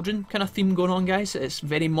infinite cauldron kind of theme going on, guys. It's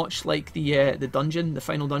very much like the dungeon, the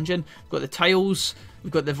final dungeon. We've got the tiles,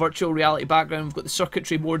 we've got the virtual reality background, we've got the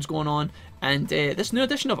circuitry boards going on, and this new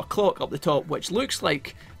addition of a clock up the top, which looks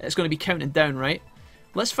like it's going to be counting down, right?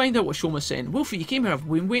 Let's find out what Shoma's saying. Wolfie, you came here, I've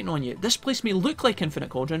been waiting on you. This place may look like Infinite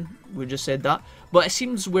Cauldron, we just said that, but it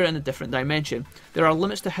seems we're in a different dimension. There are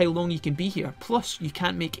limits to how long you can be here, plus you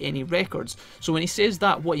can't make any records. So when he says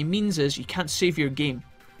that, what he means is you can't save your game.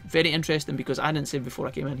 Very interesting, because I didn't save before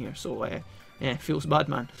I came in here, so yeah, feels bad,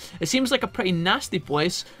 man. It seems like a pretty nasty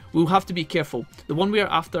place. We'll have to be careful. The one we are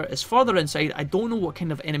after is farther inside. I don't know what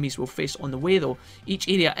kind of enemies we'll face on the way though. Each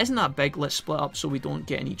area isn't that big. Let's split up so we don't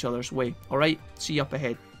get in each other's way. Alright, see you up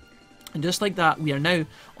ahead. And just like that, we are now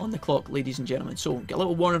on the clock, ladies and gentlemen. So, get a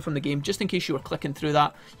little warning from the game, just in case you were clicking through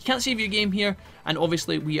that. You can't save your game here, and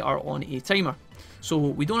obviously we are on a timer. So,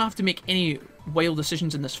 we don't have to make any wild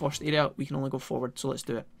decisions in this first area. We can only go forward, so let's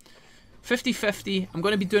do it. 50-50. I'm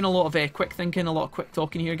going to be doing a lot of quick thinking, a lot of quick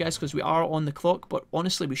talking here, guys, because we are on the clock, but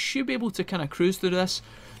honestly, we should be able to kind of cruise through this.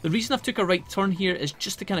 The reason I've took a right turn here is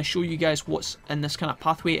just to kind of show you guys what's in this kind of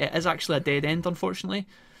pathway. It is actually a dead end, unfortunately.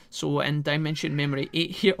 So in Dimension Memory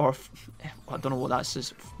 8 here, or I don't know what that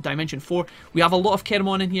says, Dimension 4, we have a lot of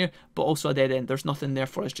Kermon in here, but also a dead end. There's nothing there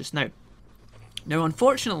for us just now. Now,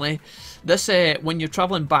 unfortunately, this when you're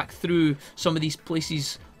travelling back through some of these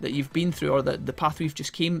places that you've been through, or the path we've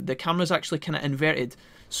just came, the camera's actually kind of inverted.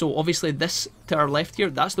 So obviously this to our left here,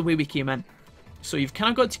 that's the way we came in. So you've kind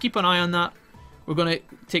of got to keep an eye on that. We're going to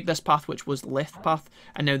take this path, which was the left path,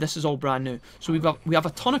 and now this is all brand new. So we have a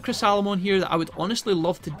ton of Chrysalimon here that I would honestly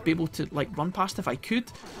love to be able to like run past if I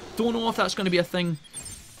could. Don't know if that's going to be a thing.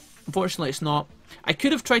 Unfortunately, it's not. I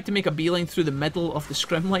could have tried to make a beeline through the middle of the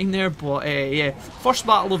scrim line there, but yeah, first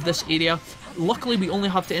battle of this area. Luckily, we only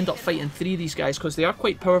have to end up fighting 3 of these guys because they are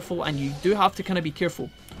quite powerful, and you do have to kind of be careful.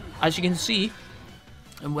 As you can see,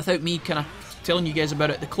 and without me kind of telling you guys about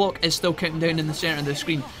it, the clock is still counting down in the center of the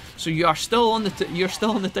screen. So you are still on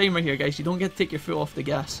the timer here, guys. You don't get to take your foot off the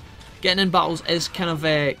gas. Getting in battles is kind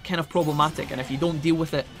of problematic, and if you don't deal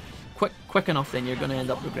with it quick enough, then you're going to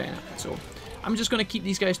end up regretting it. So I'm just going to keep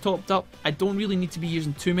these guys topped up. I don't really need to be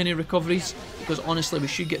using too many recoveries, because honestly we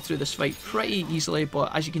should get through this fight pretty easily,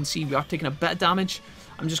 but as you can see we are taking a bit of damage.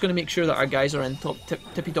 I'm just going to make sure that our guys are in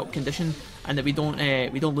tippy-top condition, and that we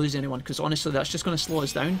don't lose anyone, because honestly that's just going to slow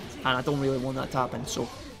us down, and I don't really want that to happen. So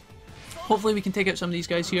hopefully we can take out some of these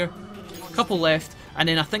guys here. A couple left, and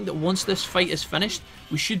then I think that once this fight is finished,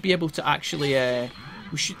 we should be able to actually I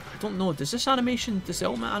don't know, does the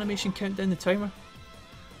ultimate animation count down the timer?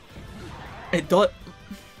 It does.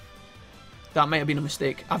 That might have been a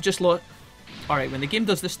mistake. I've just lost. Alright, when the game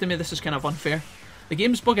does this to me, this is kind of unfair. The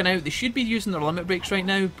game's bugging out. They should be using their limit breaks right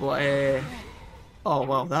now, but oh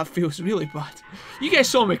wow, that feels really bad. You guys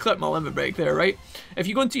saw me clip my limit break there, right? If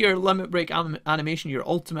you go into your limit break animation, your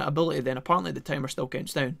ultimate ability, then apparently the timer still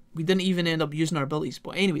counts down. We didn't even end up using our abilities.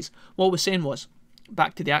 But anyways, what I was saying was,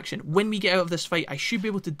 back to the action. When we get out of this fight, I should be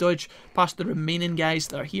able to dodge past the remaining guys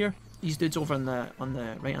that are here. These dudes over on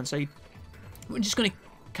the right hand side. We're just going to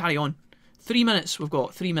carry on. 3 minutes, we've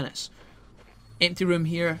got 3 minutes. Empty room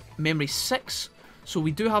here, memory 6. So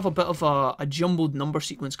we do have a bit of a jumbled number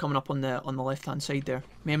sequence coming up on the left hand side there.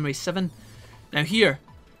 Memory 7. Now here,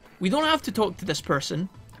 we don't have to talk to this person.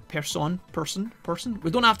 We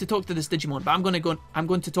don't have to talk to this Digimon, but I'm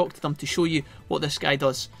going to talk to them to show you what this guy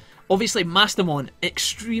does. Obviously, Mastamon,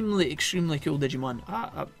 extremely cool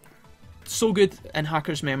Digimon. So good in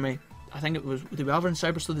Hacker's memory. I think it was, did we have her in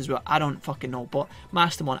Cybersleuth as well? I don't fucking know, but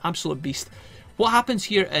Mastamon, absolute beast. What happens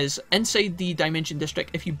here is, inside the Dimension District,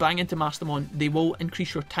 if you bang into Mastamon, they will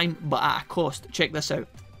increase your time, but at a cost. Check this out.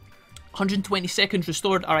 120 seconds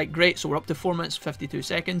restored, alright, great, so we're up to 4 minutes 52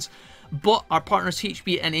 seconds, but our partner's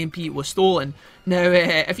HP and MP was stolen. Now,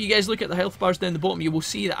 if you guys look at the health bars down the bottom, you will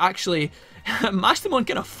see that actually, Mastamon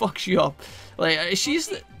kind of fucks you up. Like,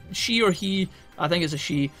 she or he, I think it's a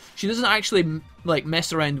she doesn't actually, like,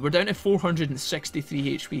 mess around. We're down to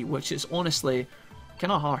 463 HP, which is honestly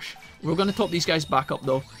kind of harsh. We're going to top these guys back up,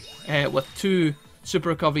 though, with 2 super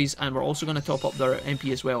recoveries, and we're also going to top up their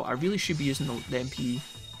MP as well. I really should be using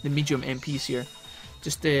the medium MPs here,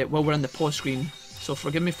 just while we're in the pause screen, so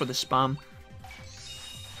forgive me for the spam.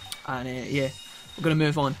 And yeah, we're going to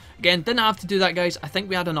move on. Again, didn't have to do that, guys. I think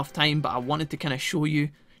we had enough time, but I wanted to kind of show you,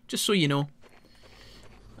 just so you know.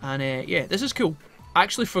 And yeah, this is cool. I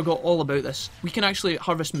actually forgot all about this. We can actually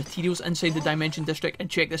harvest materials inside the Dimension District, and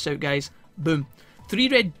check this out, guys. Boom. 3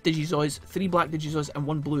 red Digizoids, 3 black Digizoids, and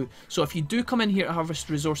 1 blue. So if you do come in here to harvest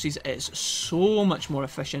resources, it's so much more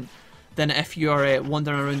efficient than if you are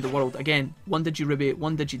wandering around the world. Again, 1 Digiruby,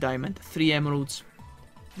 1 Digidiamond, 3 emeralds.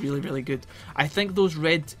 Really, really good. I think those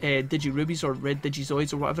red Digirubies or red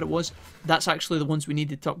Digizoids or whatever it was, that's actually the ones we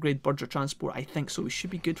needed to upgrade Birds of Transport. I think so. We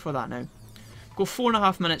should be good for that now. Go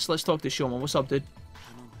 4.5 minutes. Let's talk to Shoma. What's up, dude?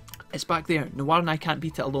 It's back there. Noir and I can't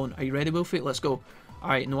beat it alone. Are you ready, Wolfie? Let's go.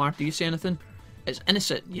 Alright, Noir, do you say anything? It's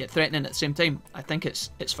innocent yet threatening at the same time. I think it's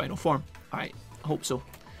final form. Alright, I hope so.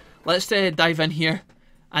 Let's dive in here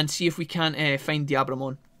and see if we can find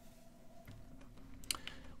Diabramon.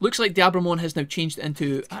 Looks like Diabramon has now changed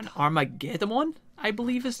into an Armageddemon, I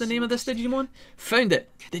believe is the name of this Digimon. Found it.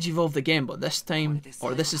 Digivolved again, but this time,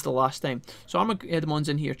 or this is the last time. So Armageddemon's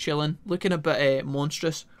in here chilling, looking a bit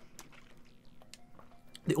monstrous.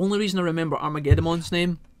 The only reason I remember Armageddemon's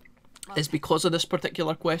name is because of this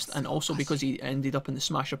particular quest, and also because he ended up in the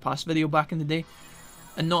Smasher Pass video back in the day.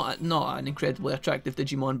 And not an incredibly attractive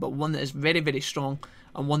Digimon, but one that is very, very strong,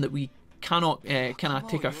 and one that we cannot kind of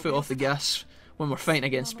take our foot off the gas when we're fighting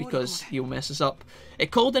against, because he'll mess us up. It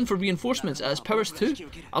called in for reinforcements. It has powers too.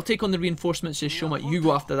 I'll take on the reinforcements, says Shoma. You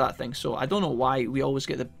go after that thing. So I don't know why we always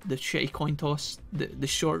get the shitty coin toss, the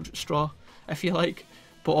short straw, if you like.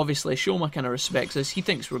 But obviously Shoma kind of respects us. He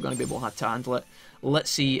thinks we're going to be able to handle it. Let's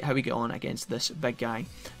see how we get on against this big guy.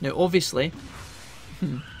 Now obviously,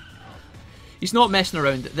 he's not messing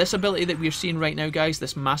around. This ability that we're seeing right now, guys,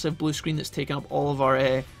 this massive blue screen that's taking up all of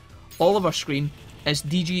our screen, is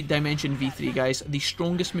DG Dimension V3, guys, the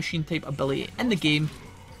strongest machine type ability in the game.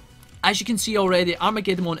 As you can see already,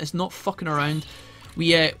 Armageddemon is not fucking around.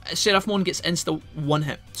 Seraphimon gets insta one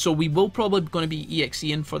hit, so we will probably going to be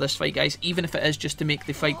EXEing for this fight, guys, even if it is just to make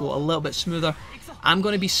the fight go a little bit smoother. I'm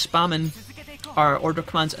going to be spamming our order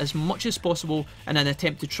commands as much as possible in an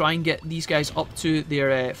attempt to try and get these guys up to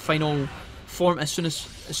their final form as soon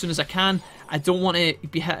as I can. I don't want to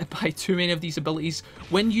be hit by too many of these abilities.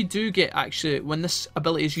 When you do get when this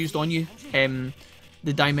ability is used on you,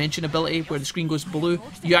 the Dimension ability where the screen goes blue,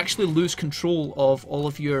 you actually lose control of all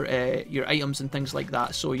of your items and things like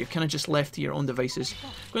that. So you're kind of just left to your own devices.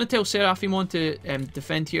 I'm going to tell Seraphimon to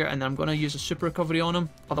defend here, and I'm going to use a super recovery on him.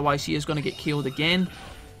 Otherwise, he is going to get killed again.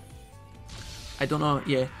 I don't know.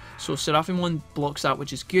 Yeah. So Seraphimon blocks that,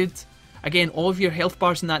 which is good. Again, all of your health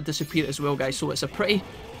bars and that disappear as well, guys. So it's a pretty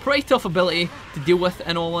tough ability to deal with,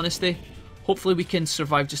 in all honesty. Hopefully we can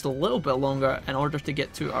survive just a little bit longer in order to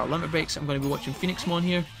get to our limit breaks. I'm going to be watching Phoenixmon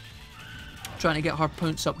here, trying to get her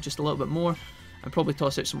pounce up just a little bit more, and probably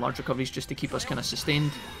toss out some large recoveries just to keep us kind of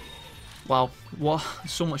sustained. Wow, what,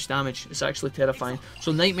 so much damage. It's actually terrifying.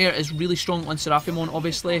 So Nightmare is really strong on Seraphimon,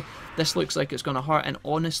 obviously. This looks like it's going to hurt, and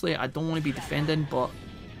honestly, I don't want to be defending, but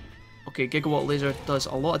okay, Gigawatt Laser does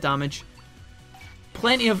a lot of damage.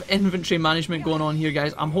 Plenty of inventory management going on here,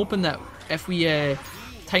 guys. I'm hoping that if we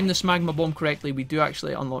time this Magma Bomb correctly, we do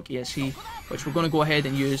actually unlock ESC, which we're going to go ahead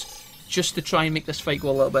and use just to try and make this fight go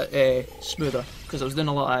a little bit smoother, because I was doing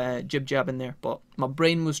a lot of jib-jab in there, but my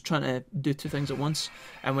brain was trying to do 2 things at once,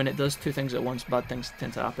 and when it does 2 things at once, bad things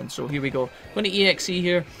tend to happen. So here we go. I'm going to EXE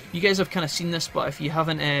here. You guys have kind of seen this, but if you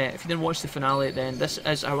haven't, if you didn't watch the finale, then this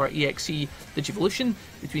is our EXE Digivolution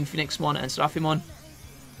between Phoenixmon and Seraphimon.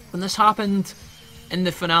 When this happened in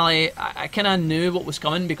the finale, I kind of knew what was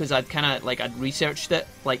coming, because I'd researched it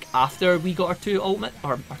like after we got our 2 ultimate,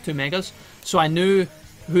 or our 2 megas, so I knew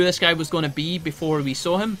who this guy was going to be before we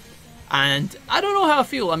saw him. And I don't know how I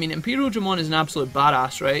feel. I mean, Imperial Dramon is an absolute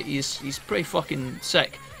badass, right? He's pretty fucking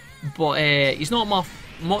sick, but he's not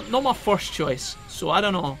my first choice. So I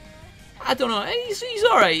don't know. He's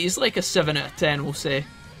alright. He's like a 7 out of 10, we'll say.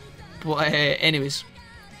 But anyways,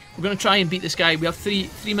 we're going to try and beat this guy. We have 3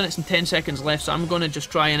 minutes and 10 seconds left, so I'm going to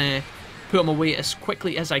just try and put him away as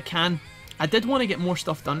quickly as I can. I did want to get more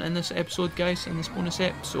stuff done in this episode, guys, in this bonus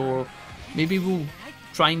ep, so maybe we'll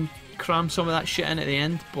try and cram some of that shit in at the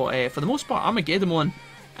end. But for the most part, Armageddemon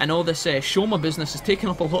and all this Shoma business has taken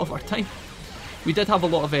up a lot of our time. We did have a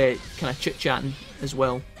lot of kind of chit-chatting as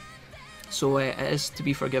well, so it is to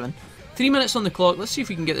be forgiven. 3 minutes on the clock. Let's see if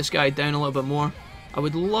we can get this guy down a little bit more. I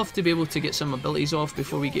would love to be able to get some abilities off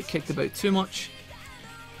before we get kicked about too much.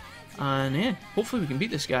 And yeah, hopefully we can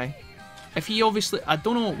beat this guy. If he obviously, I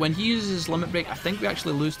don't know, when he uses his limit break, I think we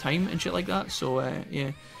actually lose time and shit like that. So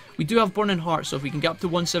yeah, we do have Burning Heart, so if we can get up to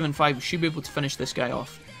 175, we should be able to finish this guy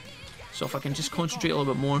off. So if I can just concentrate a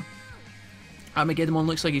little bit more. Armageddemon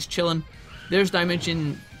looks like he's chilling. There's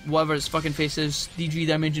Dimension, whatever its fucking face is, DG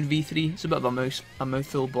Dimension V3. It's a bit of a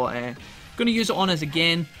mouthful, but Going to use it on us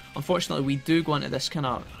again. Unfortunately, we do go into this kind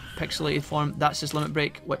of pixelated form. That's his limit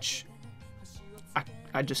break, which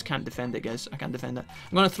I just can't defend it, guys. I can't defend it.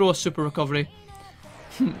 I'm going to throw a super recovery.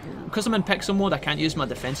 Because I'm in pixel mode, I can't use my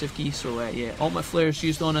defensive key, so yeah, ultimate flares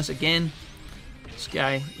used on us again. This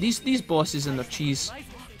guy, these bosses and their cheese,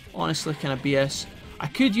 honestly, kind of BS. I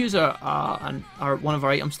could use one of our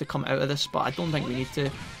items to come out of this, but I don't think we need to.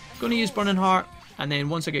 Going to use Burning Heart, and then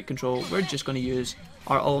once I get control, we're just going to use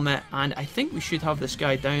our ultimate, and I think we should have this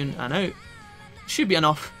guy down and out. Should be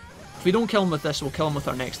enough. If we don't kill him with this, we'll kill him with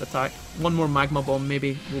our next attack. One more magma bomb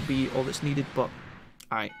maybe will be all that's needed, but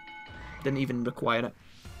alright. Didn't even require it.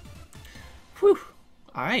 Whew.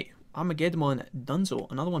 Alright. Armageddemon Dunzo.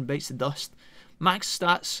 Another one bites the dust. Max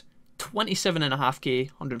stats, 27.5k,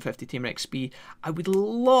 150 team XP. I would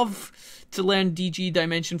love to learn DG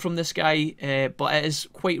Dimension from this guy, but it is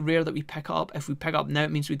quite rare that we pick it up. If we pick it up now,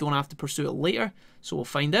 it means we don't have to pursue it later. So we'll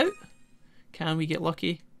find out. Can we get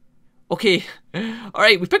lucky? Okay,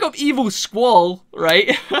 alright, we pick up Evil Squall,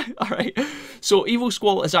 right? Alright, so Evil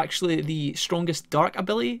Squall is actually the strongest dark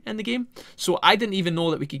ability in the game. So I didn't even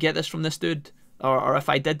know that we could get this from this dude. Or if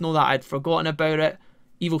I did know that, I'd forgotten about it.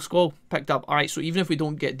 Evil Squall picked up. Alright, so even if we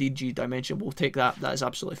don't get DG Dimension, we'll take that. That is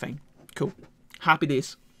absolutely fine. Cool. Happy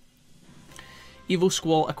days. Evil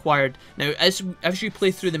Squall acquired. Now, as you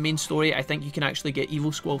play through the main story, I think you can actually get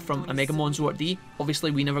Evil Squall from Armageddemon World D.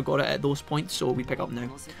 Obviously, we never got it at those points, so we pick up now.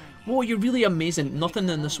 Whoa, you're really amazing. Nothing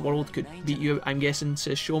in this world could beat you, I'm guessing,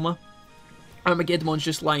 says Shoma. Armageddemon's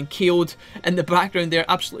just lying KO'd in the background there,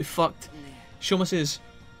 absolutely fucked. Shoma says,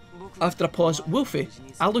 after a pause, Wolfie,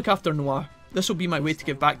 I'll look after Noir. This will be my way to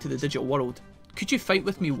give back to the digital world. Could you fight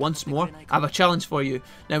with me once more? I have a challenge for you.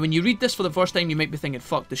 Now, when you read this for the first time, you might be thinking,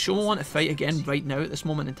 fuck, does Shoma want to fight again right now at this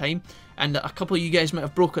moment in time? And a couple of you guys might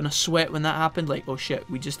have broken a sweat when that happened, like, oh shit,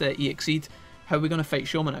 we just EXE'd. How are we going to fight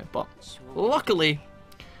Shoma now? But luckily,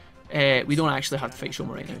 we don't actually have to fight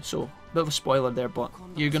Shoma right now, so bit of a spoiler there, but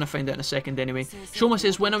you're going to find out in a second anyway. Shoma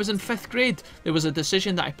says, when I was in 5th grade, there was a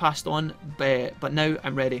decision that I passed on, but now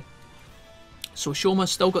I'm ready. So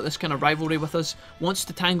Shoma's still got this kind of rivalry with us, wants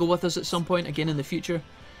to tangle with us at some point again in the future.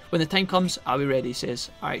 When the time comes, I'll be ready, he says.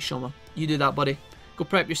 Alright Shoma, you do that, buddy. Go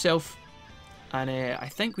prep yourself, and I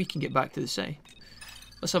think we can get back to the city.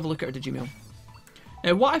 Let's have a look at our Digimon.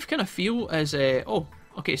 Now what I kind of feel is, oh,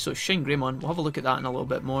 okay, so Shine Greymon, we'll have a look at that in a little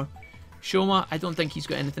bit more. Shoma, I don't think he's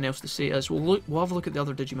got anything else to say to us. We'll have a look at the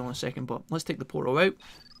other Digimon in a second, but let's take the portal out.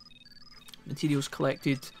 Materials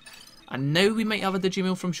collected. And now we might have a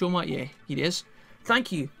Digimon from Shoma. Yeah, here he is.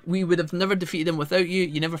 Thank you. We would have never defeated him without you.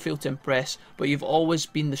 You never failed to impress, but you've always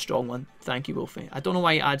been the strong one. Thank you, Wolfie. I don't know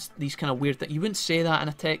why he adds these kind of weird things. You wouldn't say that in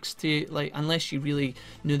a text to, like, unless you really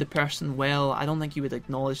knew the person well. I don't think you would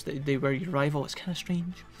acknowledge that they were your rival. It's kind of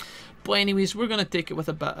strange. But anyways, we're going to take it with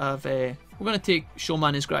a bit of, we're going to take Shoma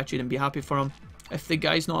and his gratitude and be happy for him. If the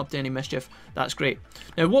guy's not up to any mischief, that's great.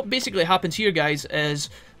 Now what basically happens here, guys, is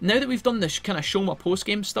now that we've done this kind of Shoma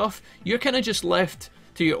post-game stuff, you're kind of just left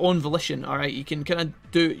to your own volition, alright? You can kind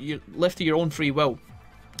of you're left to your own free will.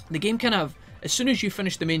 The game kind of, as soon as you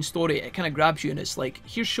finish the main story, it kind of grabs you and it's like,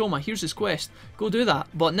 here's Shoma, here's his quest, go do that.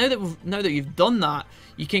 But now that you've done that,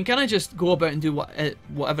 you can kind of just go about and do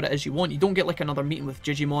whatever it is you want. You don't get like another meeting with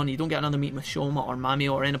Jijimon, you don't get another meeting with Shoma or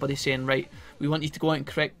Mami or anybody saying, right, we want you to go out and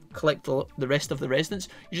collect the rest of the residents.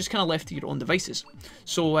 You're just kind of left to your own devices.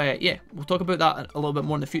 So yeah, we'll talk about that a little bit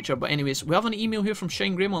more in the future. But anyways, we have an email here from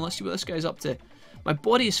Shine Greymon. Let's see what this guy's up to. My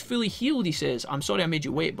body is fully healed, he says. I'm sorry I made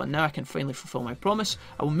you wait, but now I can finally fulfill my promise.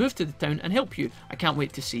 I will move to the town and help you. I can't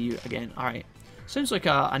wait to see you again. Alright. Sounds like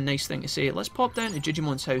a nice thing to say. Let's pop down to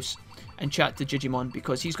Jijimon's house and chat to Jijimon,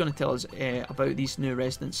 because he's going to tell us about these new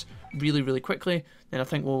residents really, really quickly. Then I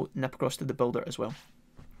think we'll nip across to the builder as well.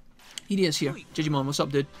 Here he is here. Jijimon, what's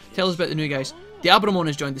up, dude? Tell us about the new guys. Diabramon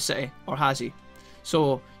has joined the city, or has he?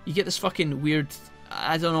 So, you get this fucking weird...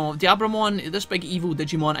 I don't know, Diabramon, this big evil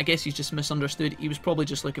Digimon, I guess he's just misunderstood. He was probably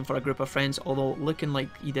just looking for a group of friends, although looking like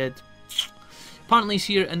he did. Apparently he's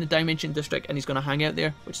here in the Dimension District and he's going to hang out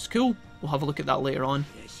there, which is cool. We'll have a look at that later on.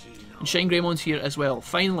 And Shine Greymon's here as well.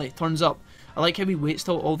 Finally, turns up. I like how he waits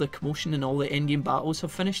till all the commotion and all the endgame battles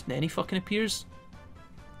have finished and then he fucking appears.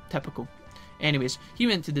 Typical. Anyways, he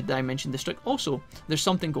went to the Dimension District. Also, there's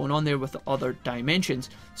something going on there with the other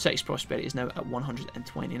dimensions. City's prosperity is now at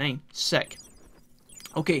 129. Sick.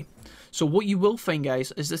 Okay, so what you will find,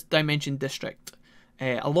 guys, is this Dimension District.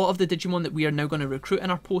 A lot of the Digimon that we are now going to recruit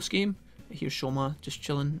in our post-game. Here's Shoma just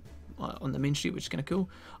chilling on the main street, which is kind of cool.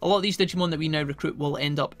 A lot of these Digimon that we now recruit will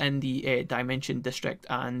end up in the Dimension District,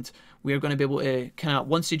 and we are going to be able to kind of,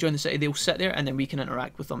 once they join the city, they'll sit there, and then we can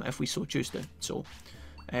interact with them if we so choose to. So,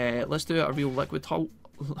 let's do a real liquid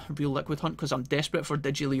real liquid hunt because I'm desperate for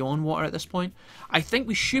Digileon water at this point. I think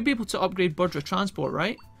we should be able to upgrade Birds of Transport,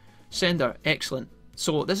 right? Sender, excellent.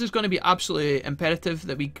 So this is going to be absolutely imperative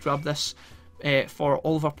that we grab this for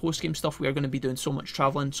all of our post-game stuff. We are going to be doing so much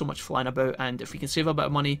travelling, so much flying about, and if we can save a bit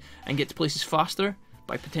of money and get to places faster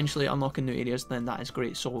by potentially unlocking new areas, then that is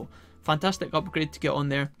great. So fantastic upgrade to get on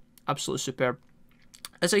there. Absolutely superb.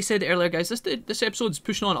 As I said earlier, guys, this episode's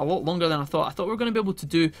pushing on a lot longer than I thought. I thought we were going to be able to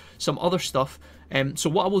do some other stuff.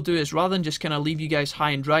 So what I will do is, rather than just kind of leave you guys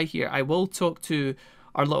high and dry here, I will talk to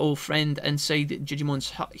our little friend inside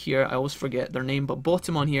Jijimon's hut here. I always forget their name, but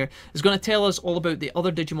Taomon here is going to tell us all about the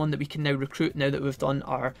other Digimon that we can now recruit now that we've done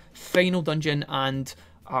our final dungeon and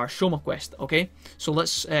our Shoma quest. Okay, so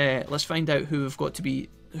let's find out who we're going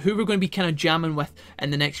to be kind of jamming with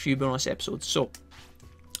in the next few bonus episodes. So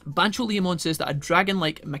Bancho Leomon says that a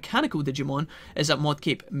dragon-like mechanical Digimon is at Mod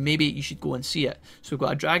Cape. Maybe you should go and see it. So we've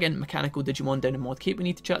got a dragon mechanical Digimon down in Mod Cape we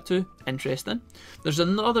need to chat to. Interesting. There's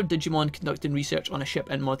another Digimon conducting research on a ship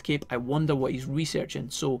in Mod Cape. I wonder what he's researching.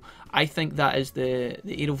 So I think that is the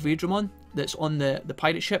Aerovedramon that's on the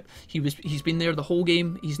pirate ship. He's been there the whole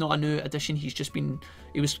game. He's not a new addition. He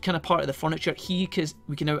was kind of part of the furniture. We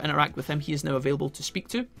can now interact with him. He is now available to speak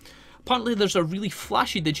to. Apparently there's a really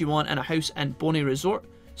flashy Digimon in a house in Bonnie Resort.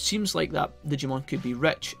 Seems like that Digimon could be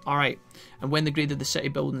rich. Alright, and when the grade of the city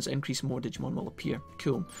buildings increase, more Digimon will appear.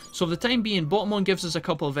 Cool. So for the time being, Bottomon gives us a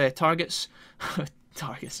couple of targets. A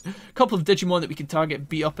couple of Digimon that we can target,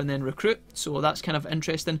 beat up, and then recruit. So that's kind of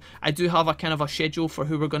interesting. I do have a kind of a schedule for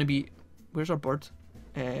who we're going to be... Where's our bird?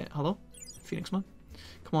 Hello? Phoenix Man?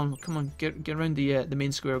 Come on, get around the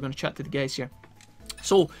main square. We're going to chat to the guys here.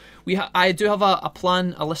 So I do have a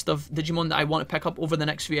plan, a list of Digimon that I want to pick up over the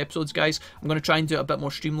next few episodes, guys. I'm going to try and do it a bit more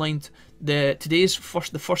streamlined. The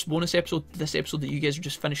first bonus episode, this episode that you guys are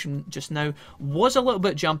just finishing just now, was a little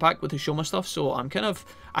bit jam-packed with the Shoma stuff, so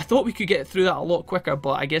I thought we could get through that a lot quicker,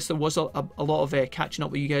 but I guess there was a lot of catching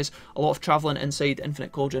up with you guys, a lot of travelling inside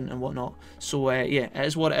Infinite Cauldron and whatnot. So yeah, it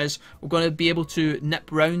is what it is. We're going to be able to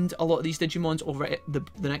nip round a lot of these Digimons over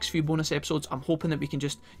the next few bonus episodes. I'm hoping that we can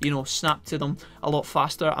just, snap to them a lot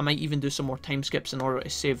faster. I might even do some more time skips in order to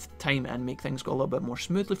save time and make things go a little bit more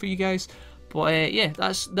smoothly for you guys. But yeah,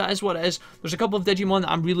 that is what it is. There's a couple of Digimon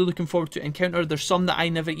that I'm really looking forward to encounter. There's some that I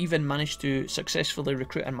never even managed to successfully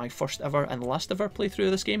recruit in my first ever and last ever playthrough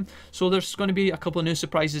of this game. So there's going to be a couple of new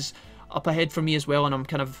surprises up ahead for me as well, and I'm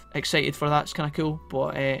kind of excited for that. It's kind of cool. But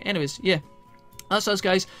anyways, yeah, that's us,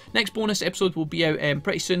 guys. Next bonus episode will be out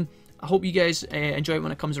pretty soon. I hope you guys enjoy it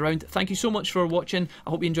when it comes around. Thank you so much for watching. I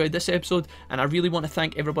hope you enjoyed this episode, and I really want to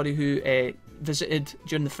thank everybody who visited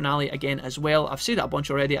during the finale again as well. I've said that a bunch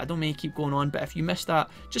already. I don't mean to keep going on, but if you missed that,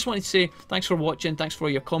 just wanted to say thanks for watching. Thanks for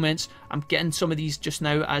your comments. I'm getting some of these just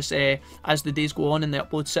now as the days go on and the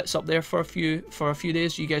upload sits up there for a few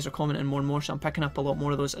days. You guys are commenting more and more, so I'm picking up a lot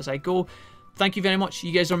more of those as I go. Thank you very much.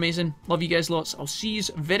 You guys are amazing. Love you guys lots. I'll see you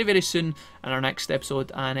very, very soon in our next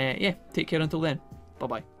episode, and yeah, take care until then. Bye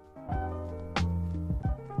bye.